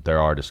there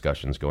are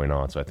discussions going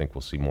on. So I think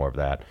we'll see more of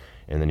that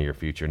in the near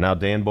future. Now,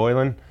 Dan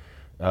Boylan,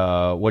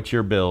 what's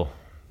your bill?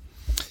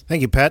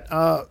 Thank you, Pat.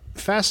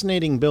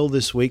 Fascinating bill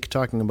this week.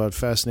 Talking about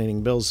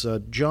fascinating bills,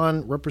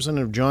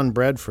 Representative John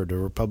Bradford, a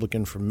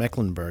Republican from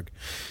Mecklenburg.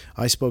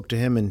 I spoke to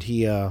him, and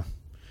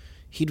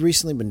he'd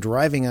recently been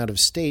driving out of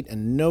state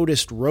and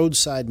noticed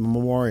roadside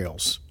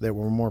memorials that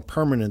were more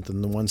permanent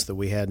than the ones that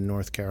we had in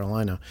North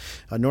Carolina.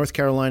 North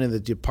Carolina, the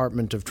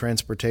Department of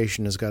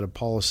Transportation has got a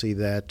policy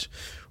that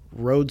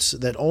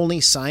only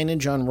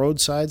signage on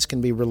roadsides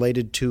can be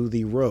related to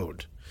the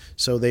road.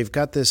 So they've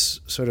got this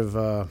sort of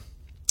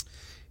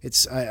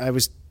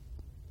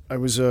I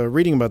was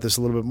reading about this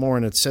a little bit more,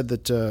 and it said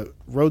that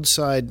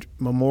roadside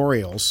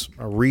memorials,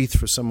 a wreath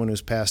for someone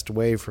who's passed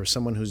away, for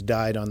someone who's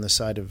died in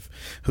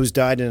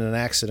an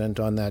accident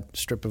on that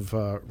strip of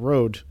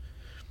road,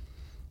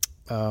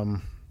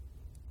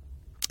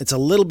 it's a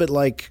little bit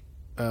like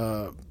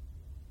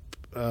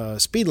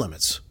speed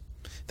limits.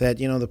 That,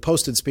 the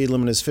posted speed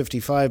limit is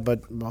 55,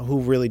 but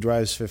who really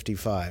drives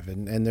 55?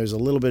 And there's a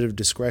little bit of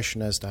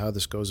discretion as to how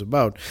this goes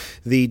about.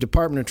 The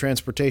Department of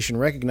Transportation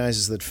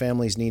recognizes that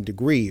families need to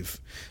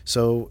grieve.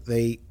 So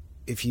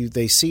if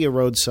they see a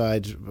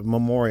roadside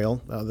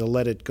memorial, they'll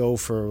let it go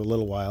for a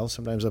little while,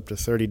 sometimes up to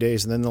 30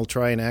 days, and then they'll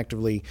try and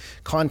actively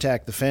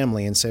contact the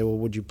family and say, well,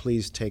 would you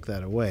please take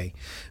that away?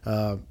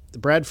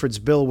 Bradford's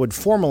bill would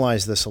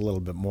formalize this a little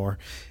bit more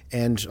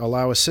and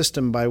allow a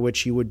system by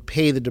which you would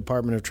pay the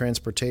Department of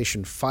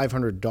Transportation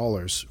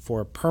 $500 for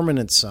a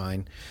permanent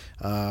sign.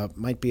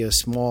 Might be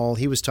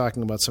he was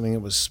talking about something that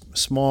was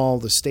small,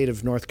 the state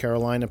of North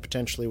Carolina,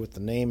 potentially with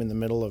the name in the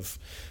middle of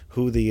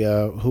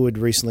who had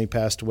recently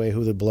passed away,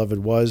 who the beloved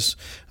was.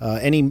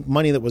 Any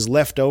money that was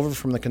left over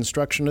from the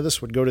construction of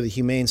this would go to the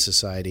Humane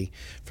Society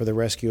for the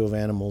rescue of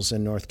animals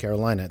in North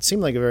Carolina. It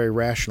seemed like a very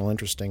rational,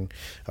 interesting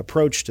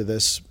approach to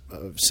this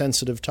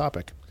sensitive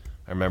topic.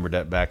 I remember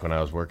that back when I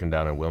was working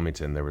down in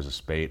Wilmington, there was a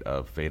spate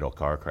of fatal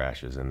car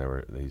crashes, and there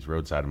were these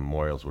roadside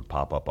memorials would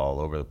pop up all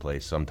over the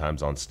place,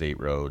 sometimes on state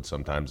roads,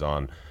 sometimes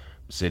on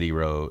city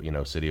road,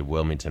 city of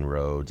Wilmington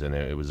roads, and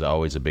it was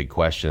always a big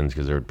question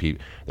because there'd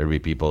be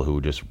people who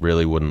just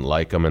really wouldn't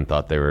like them and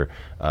thought they were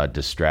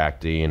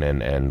distracting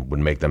and would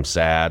make them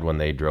sad when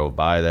they drove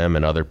by them,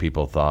 and other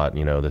people thought,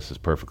 this is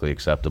perfectly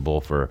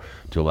acceptable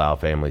to allow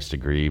families to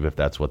grieve if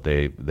that's what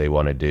they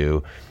want to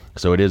do.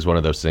 So it is one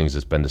of those things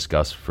that's been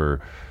discussed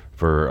for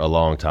a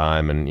long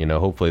time, and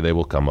hopefully they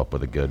will come up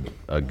with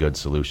a good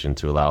solution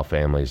to allow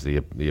families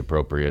the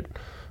appropriate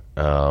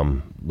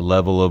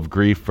level of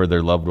grief for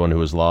their loved one who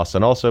was lost.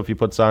 And also, if you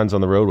put signs on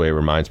the roadway, it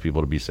reminds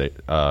people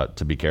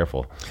to be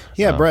careful.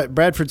 Yeah,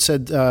 Bradford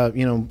said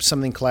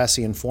something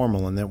classy and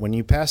formal, and that when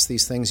you pass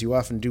these things, you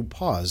often do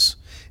pause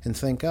and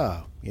think,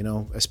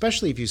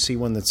 especially if you see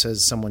one that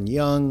says someone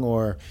young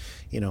or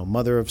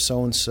mother of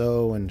so and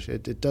so, and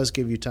it does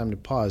give you time to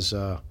pause.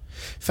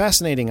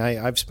 Fascinating.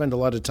 I've spent a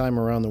lot of time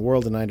around the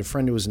world, and I had a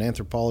friend who was an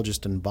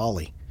anthropologist in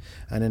Bali.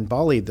 And in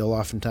Bali, there'll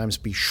oftentimes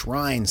be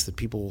shrines that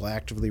people will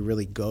actively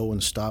really go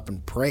and stop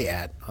and pray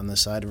at on the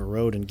side of a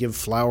road and give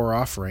flower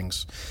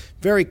offerings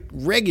very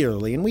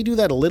regularly. And we do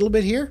that a little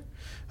bit here.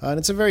 And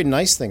it's a very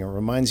nice thing. It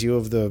reminds you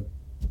of the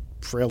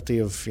frailty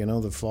of,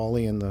 the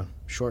folly and the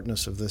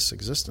shortness of this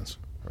existence.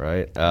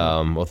 Right.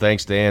 Well,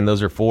 thanks, Dan.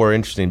 Those are 4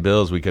 interesting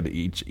bills. We could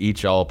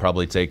each all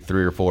probably take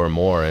 3 or 4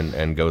 more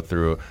and go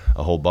through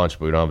a whole bunch,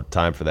 but we don't have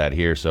time for that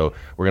here. So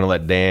we're going to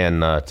let Dan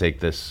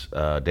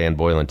Dan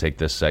Boylan take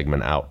this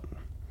segment out.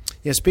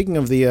 Yeah, speaking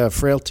of the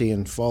frailty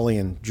and folly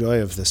and joy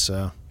of this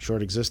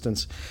short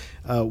existence,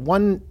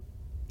 one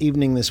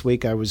evening this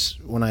week,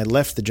 when I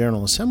left the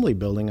General Assembly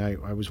building,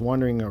 I was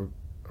wandering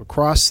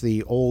across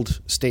the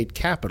old state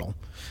capitol,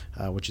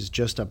 which is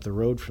just up the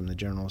road from the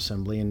General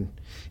Assembly, and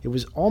it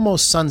was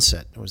almost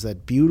sunset. It was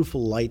that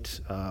beautiful light,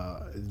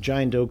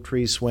 giant oak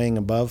trees swaying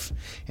above,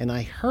 and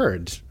I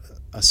heard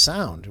a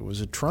sound. It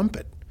was a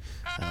trumpet.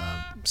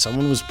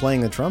 Someone was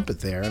playing the trumpet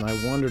there, and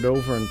I wandered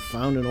over and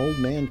found an old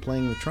man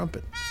playing the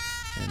trumpet.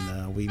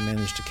 And we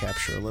managed to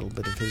capture a little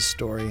bit of his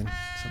story and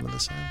some of the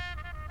sound.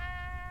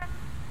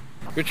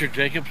 Richard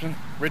Jacobson.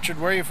 Richard,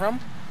 where are you from?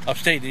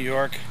 Upstate New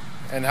York.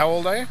 And how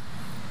old are you?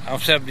 I'm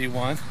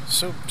 71.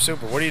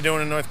 Super. What are you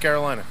doing in North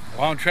Carolina?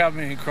 Well, I'm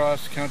traveling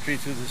across the country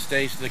through the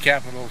states, the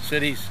capital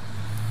cities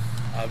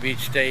of each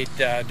state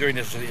during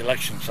this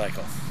election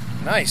cycle.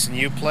 Nice. And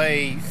you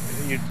play...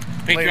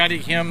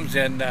 Patriotic hymns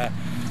and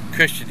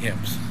Christian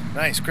hymns.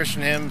 Nice.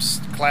 Christian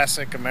hymns,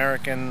 classic,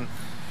 American...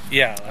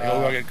 Yeah, like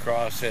O Rugged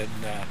Cross and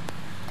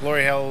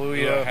Glory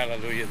Hallelujah. Glory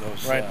Hallelujah,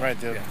 those. Right,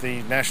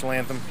 the national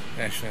anthem.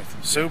 National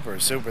anthem.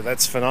 Super.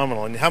 That's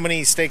phenomenal. And how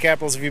many state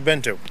capitals have you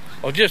been to?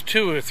 Well, just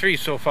 2 or 3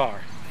 so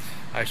far.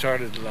 I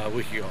started a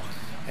week ago.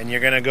 And you're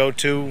going to go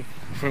to?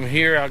 From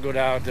here, I'll go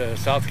down to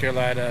South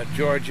Carolina,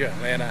 Georgia,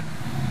 Atlanta,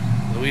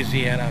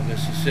 Louisiana,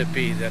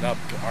 Mississippi, then up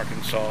to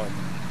Arkansas,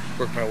 and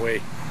work my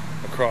way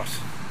across.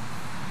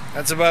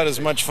 That's about as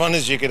much fun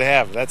as you could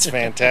have. That's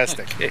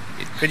fantastic. Okay.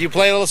 Could you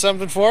play a little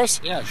something for us?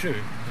 Yeah, sure.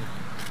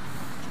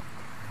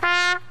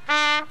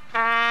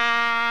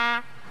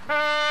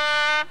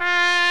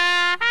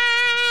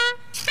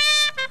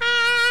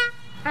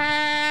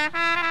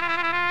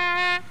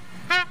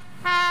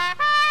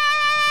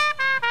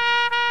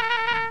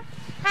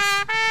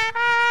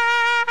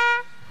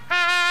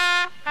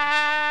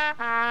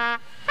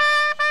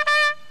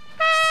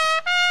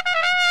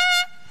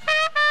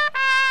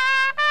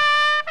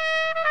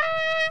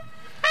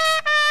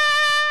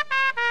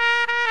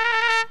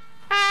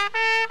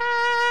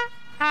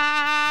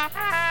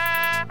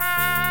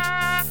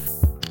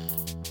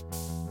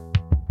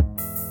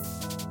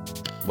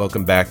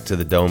 Welcome back to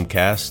the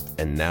Domecast,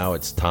 and now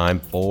it's time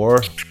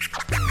for...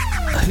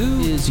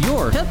 Who is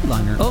your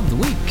headliner of the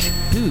week?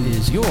 Who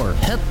is your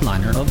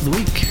headliner of the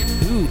week?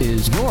 Who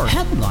is your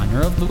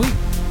headliner of the week?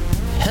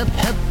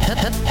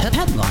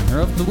 Headliner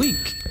of the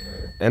week.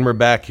 And we're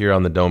back here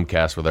on the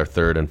Domecast with our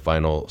third and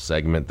final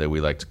segment that we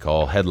like to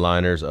call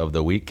Headliners of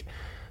the Week.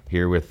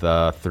 Here with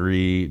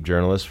 3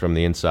 journalists from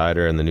The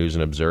Insider and the News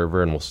and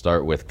Observer, and we'll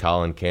start with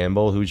Colin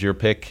Campbell. Who's your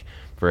pick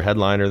for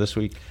headliner this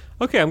week?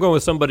 Okay, I'm going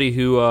with somebody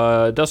who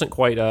doesn't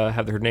quite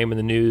have her name in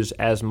the news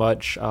as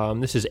much.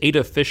 This is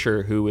Ada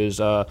Fisher, who is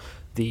the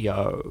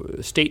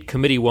state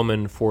committee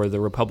woman for the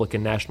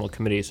Republican National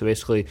Committee. So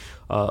basically,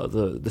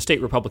 the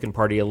state Republican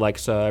Party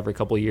elects every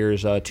couple of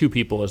years 2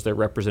 people as their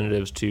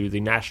representatives to the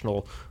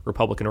National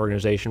Republican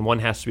Organization. One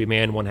has to be a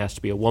man, one has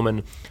to be a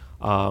woman.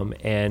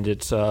 And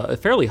it's a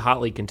fairly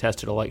hotly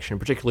contested election,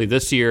 particularly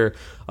this year,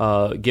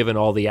 given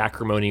all the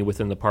acrimony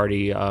within the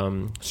party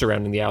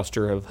surrounding the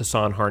ouster of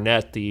Hassan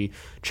Harnett, the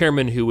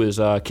chairman who was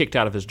kicked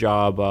out of his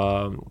job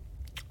a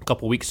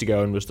couple weeks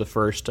ago and was the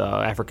first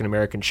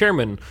African-American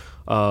chairman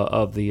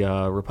of the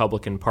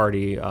Republican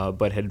Party,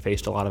 but had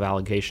faced a lot of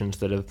allegations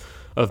that have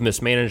of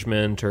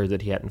mismanagement or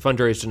that he hadn't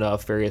fundraised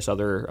enough. Various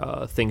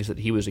other things that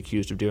he was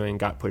accused of doing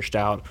got pushed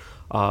out.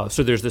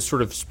 So there's this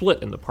sort of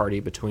split in the party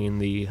between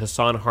the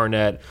Hassan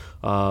Harnett,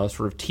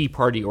 sort of Tea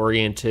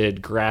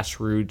Party-oriented,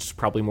 grassroots,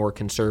 probably more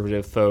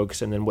conservative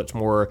folks, and then what's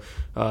more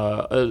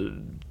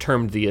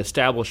termed the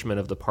establishment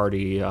of the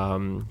party,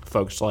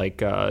 folks like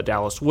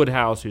Dallas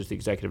Woodhouse, who's the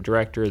executive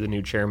director, the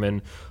new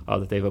chairman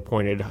that they've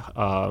appointed,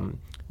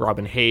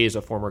 Robin Hayes,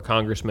 a former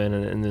congressman,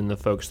 and then the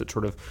folks that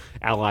sort of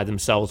ally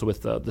themselves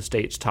with the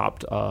state's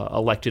top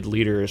elected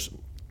leaders.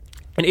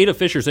 And Ada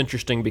Fisher's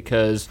interesting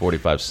because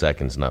 45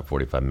 seconds, not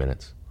 45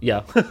 minutes.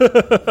 Yeah.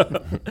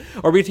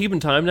 Are we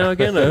keeping time now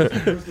again?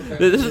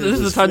 This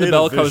is the time the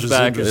bell comes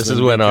back. This is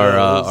when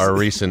our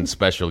recent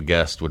special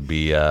guest would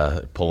be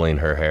pulling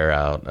her hair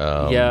out.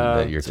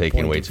 That you're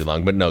taking way too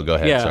long. But no, go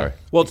ahead. Yeah. Sorry.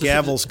 Well, The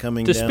gavel's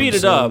coming to down speed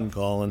it soon, up.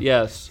 Colin.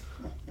 Yes.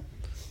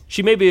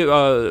 She may be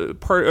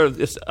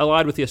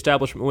allied with the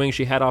establishment wing.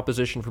 She had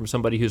opposition from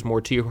somebody who's more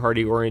Tea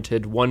Party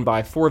oriented, won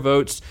by 4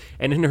 votes.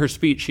 And in her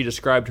speech, she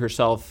described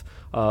herself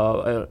in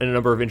a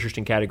number of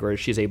interesting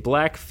categories. She's a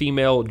black,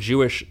 female,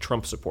 Jewish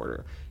Trump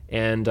supporter.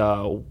 And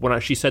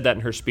she said that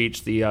in her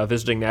speech, the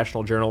visiting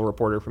National Journal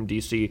reporter from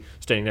D.C.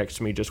 standing next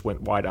to me just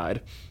went wide-eyed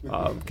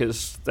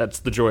because that's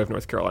the joy of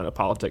North Carolina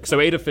politics.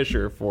 So Ada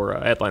Fisher for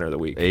Headliner of the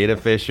Week. Ada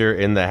Fisher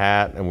in the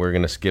hat, and we're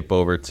going to skip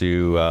over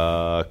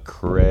to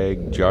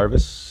Craig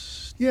Jarvis.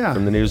 Yeah,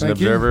 from the News and thank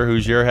you. Observer.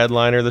 Who's your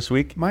headliner this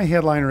week? My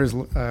headliner is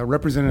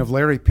Representative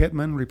Larry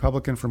Pittman,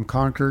 Republican from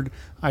Concord.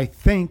 I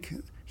think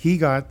he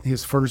got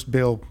his first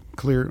bill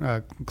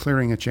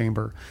clearing a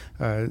chamber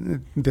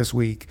this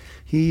week.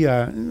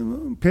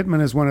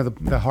 Pittman is one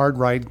of the hard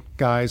right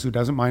guys who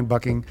doesn't mind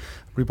bucking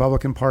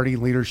Republican Party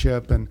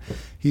leadership, and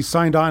he's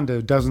signed on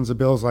to dozens of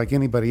bills like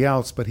anybody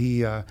else. But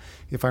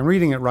if I'm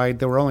reading it right,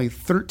 there were only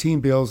 13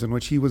 bills in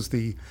which he was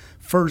the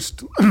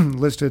first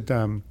listed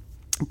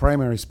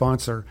primary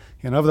sponsor,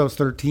 and of those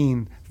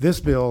 13, this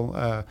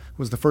bill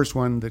was the first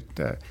one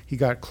that he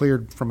got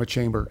cleared from a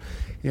chamber,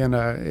 in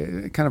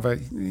kind of a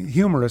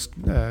humorous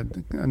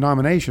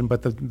nomination,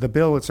 but the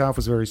bill itself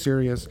is very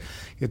serious.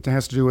 It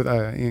has to do with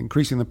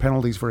increasing the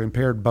penalties for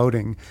impaired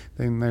boating.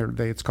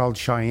 It's called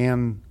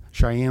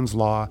Cheyenne's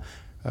Law,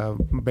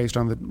 based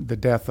on the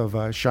death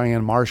of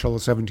Cheyenne Marshall, a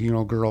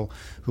 17-year-old girl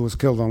who was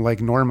killed on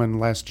Lake Norman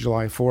last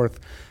July 4th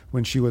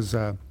when she was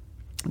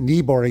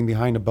kneeboarding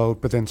behind a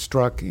boat, but then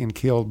struck and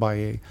killed by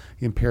a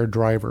impaired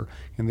driver,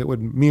 and that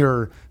would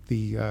mirror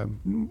the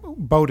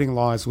boating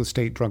laws with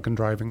state drunken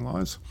driving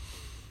laws.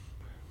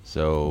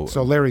 So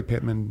Larry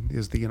Pittman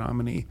is the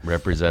nominee.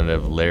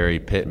 Representative Larry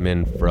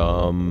Pittman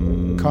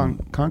from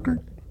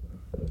Concord.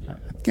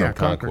 From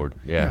Concord.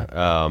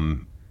 Yeah.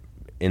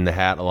 In the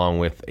hat along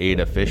with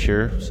Ada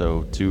Fisher,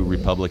 so 2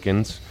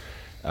 Republicans.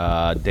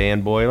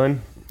 Dan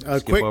Boylan.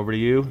 Skip over to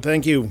you.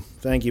 Thank you,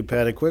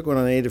 Pat. A quick one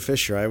on Ada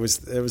Fisher. It was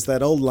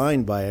that old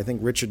line by, I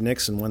think, Richard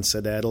Nixon once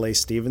said to Adlai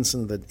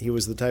Stevenson that he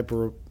was the type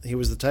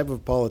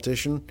of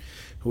politician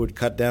who would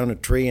cut down a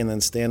tree and then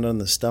stand on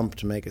the stump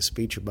to make a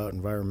speech about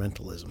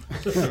environmentalism.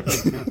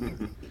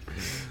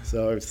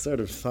 So I sort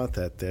of thought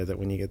that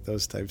when you get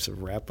those types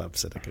of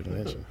wrap-ups at a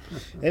convention.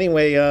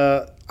 Anyway,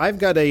 I've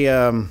got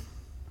an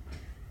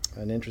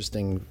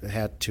interesting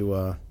hat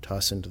to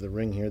toss into the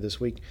ring here this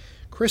week.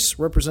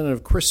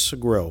 Representative Chris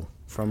Segreau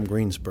from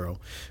Greensboro,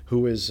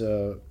 who is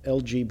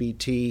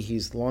LGBT.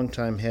 He's the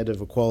longtime head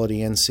of Equality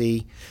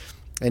NC,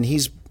 and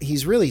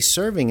he's really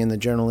serving in the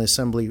General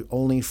Assembly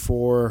only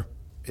for,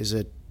 is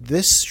it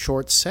this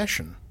short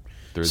session?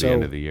 Through the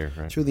end of the year,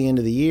 right? Through the end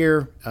of the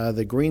year.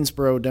 The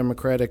Greensboro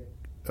Democratic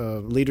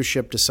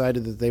leadership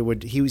decided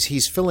that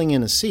he's filling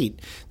in a seat.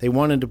 They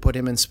wanted to put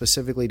him in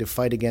specifically to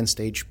fight against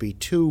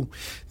HB2.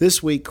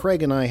 This week,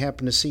 Craig and I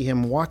happened to see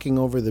him walking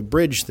over the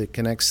bridge that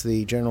connects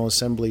the General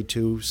Assembly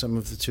to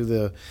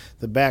the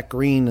back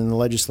green and the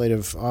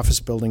legislative office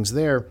buildings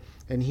there,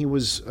 and he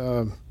was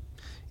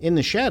in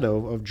the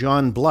shadow of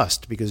John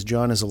Blust, because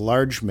John is a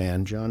large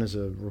man. John is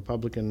a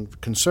Republican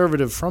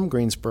conservative from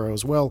Greensboro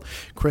as well.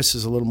 Chris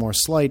is a little more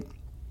slight.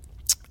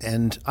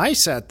 And I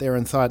sat there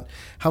and thought,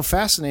 how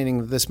fascinating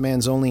that this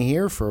man's only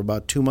here for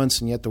about 2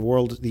 months, and yet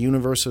the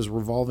universe is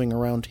revolving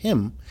around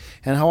him.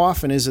 And how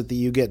often is it that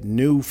you get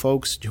new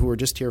folks who are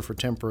just here for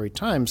temporary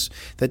times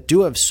that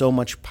do have so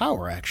much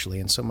power, actually,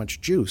 and so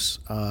much juice?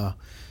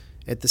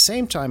 At the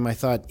same time, I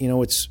thought,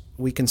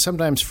 we can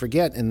sometimes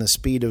forget in the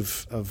speed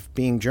of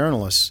being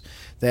journalists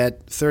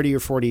that 30 or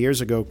 40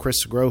 years ago,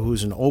 Chris Segreau,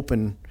 who's an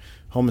open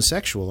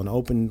homosexual, an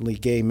openly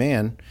gay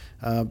man,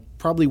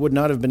 probably would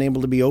not have been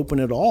able to be open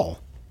at all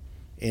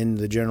in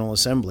the General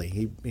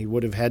Assembly. He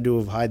would have had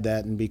to hide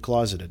that and be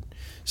closeted.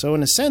 So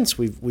in a sense,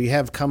 we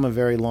have come a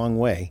very long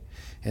way.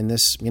 And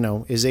this,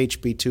 is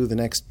HB2 the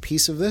next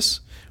piece of this?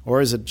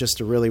 Or is it just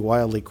a really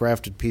wildly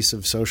crafted piece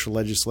of social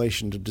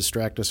legislation to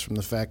distract us from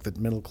the fact that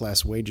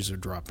middle-class wages are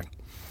dropping?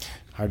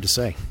 Hard to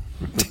say.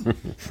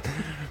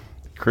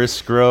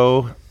 Chris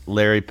Segreau,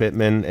 Larry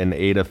Pittman, and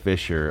Ada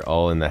Fisher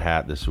all in the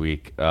hat this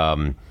week.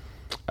 In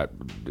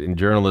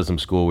journalism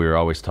school, we were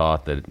always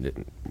taught that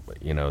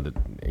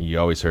you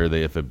always heard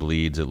the if it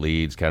bleeds, it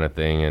leads kind of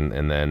thing.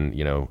 And then,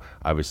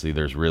 obviously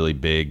there's really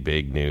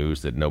big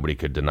news that nobody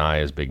could deny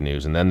as big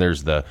news. And then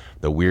there's the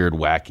weird,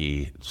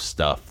 wacky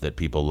stuff that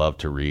people love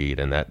to read,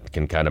 and that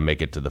can kind of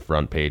make it to the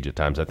front page at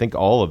times. I think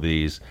all of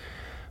these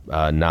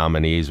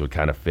nominees would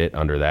kind of fit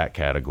under that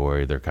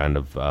category. They're kind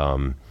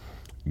of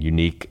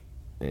unique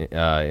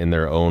in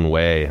their own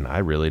way, and I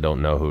really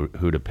don't know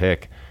who to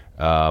pick.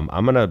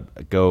 I'm going to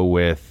go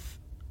with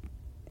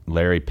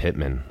Larry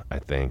Pittman, I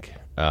think.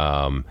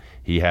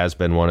 He has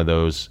been one of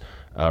those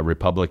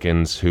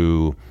Republicans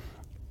who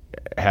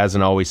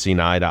hasn't always seen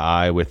eye to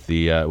eye with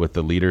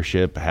the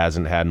leadership,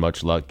 hasn't had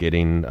much luck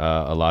getting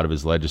a lot of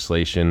his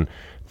legislation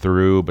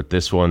through, but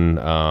this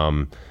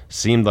one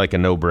seemed like a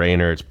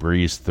no-brainer. It's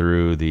breezed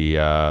through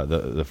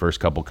the first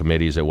couple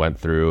committees it went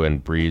through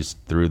and breezed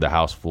through the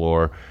House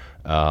floor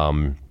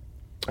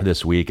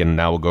this week, and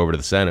now we'll go over to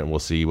the Senate and we'll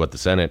see what the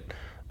Senate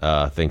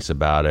thinks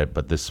about it.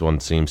 But this one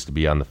seems to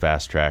be on the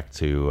fast track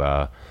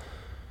to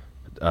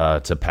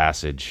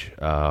passage.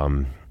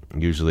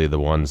 Usually the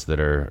ones that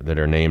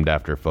are named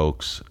after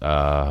folks,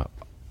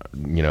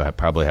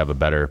 probably have a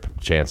better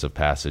chance of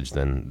passage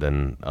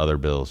than other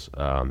bills.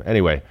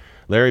 Anyway,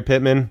 Larry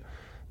Pittman,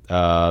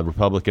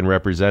 Republican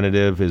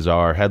representative, is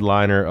our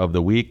headliner of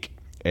the week,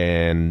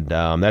 and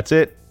that's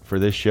it for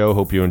this show.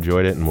 Hope you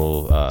enjoyed it, and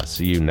we'll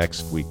see you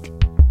next week.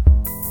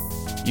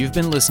 You've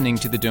been listening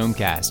to the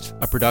Domecast,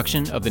 a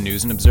production of the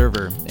News and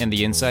Observer and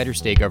the Insider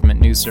State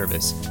Government News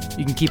Service.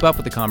 You can keep up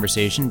with the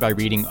conversation by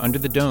reading Under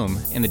the Dome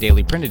in the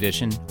daily print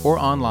edition or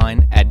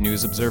online at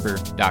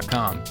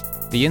newsobserver.com.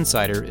 The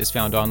Insider is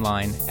found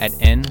online at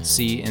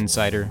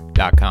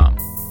ncinsider.com.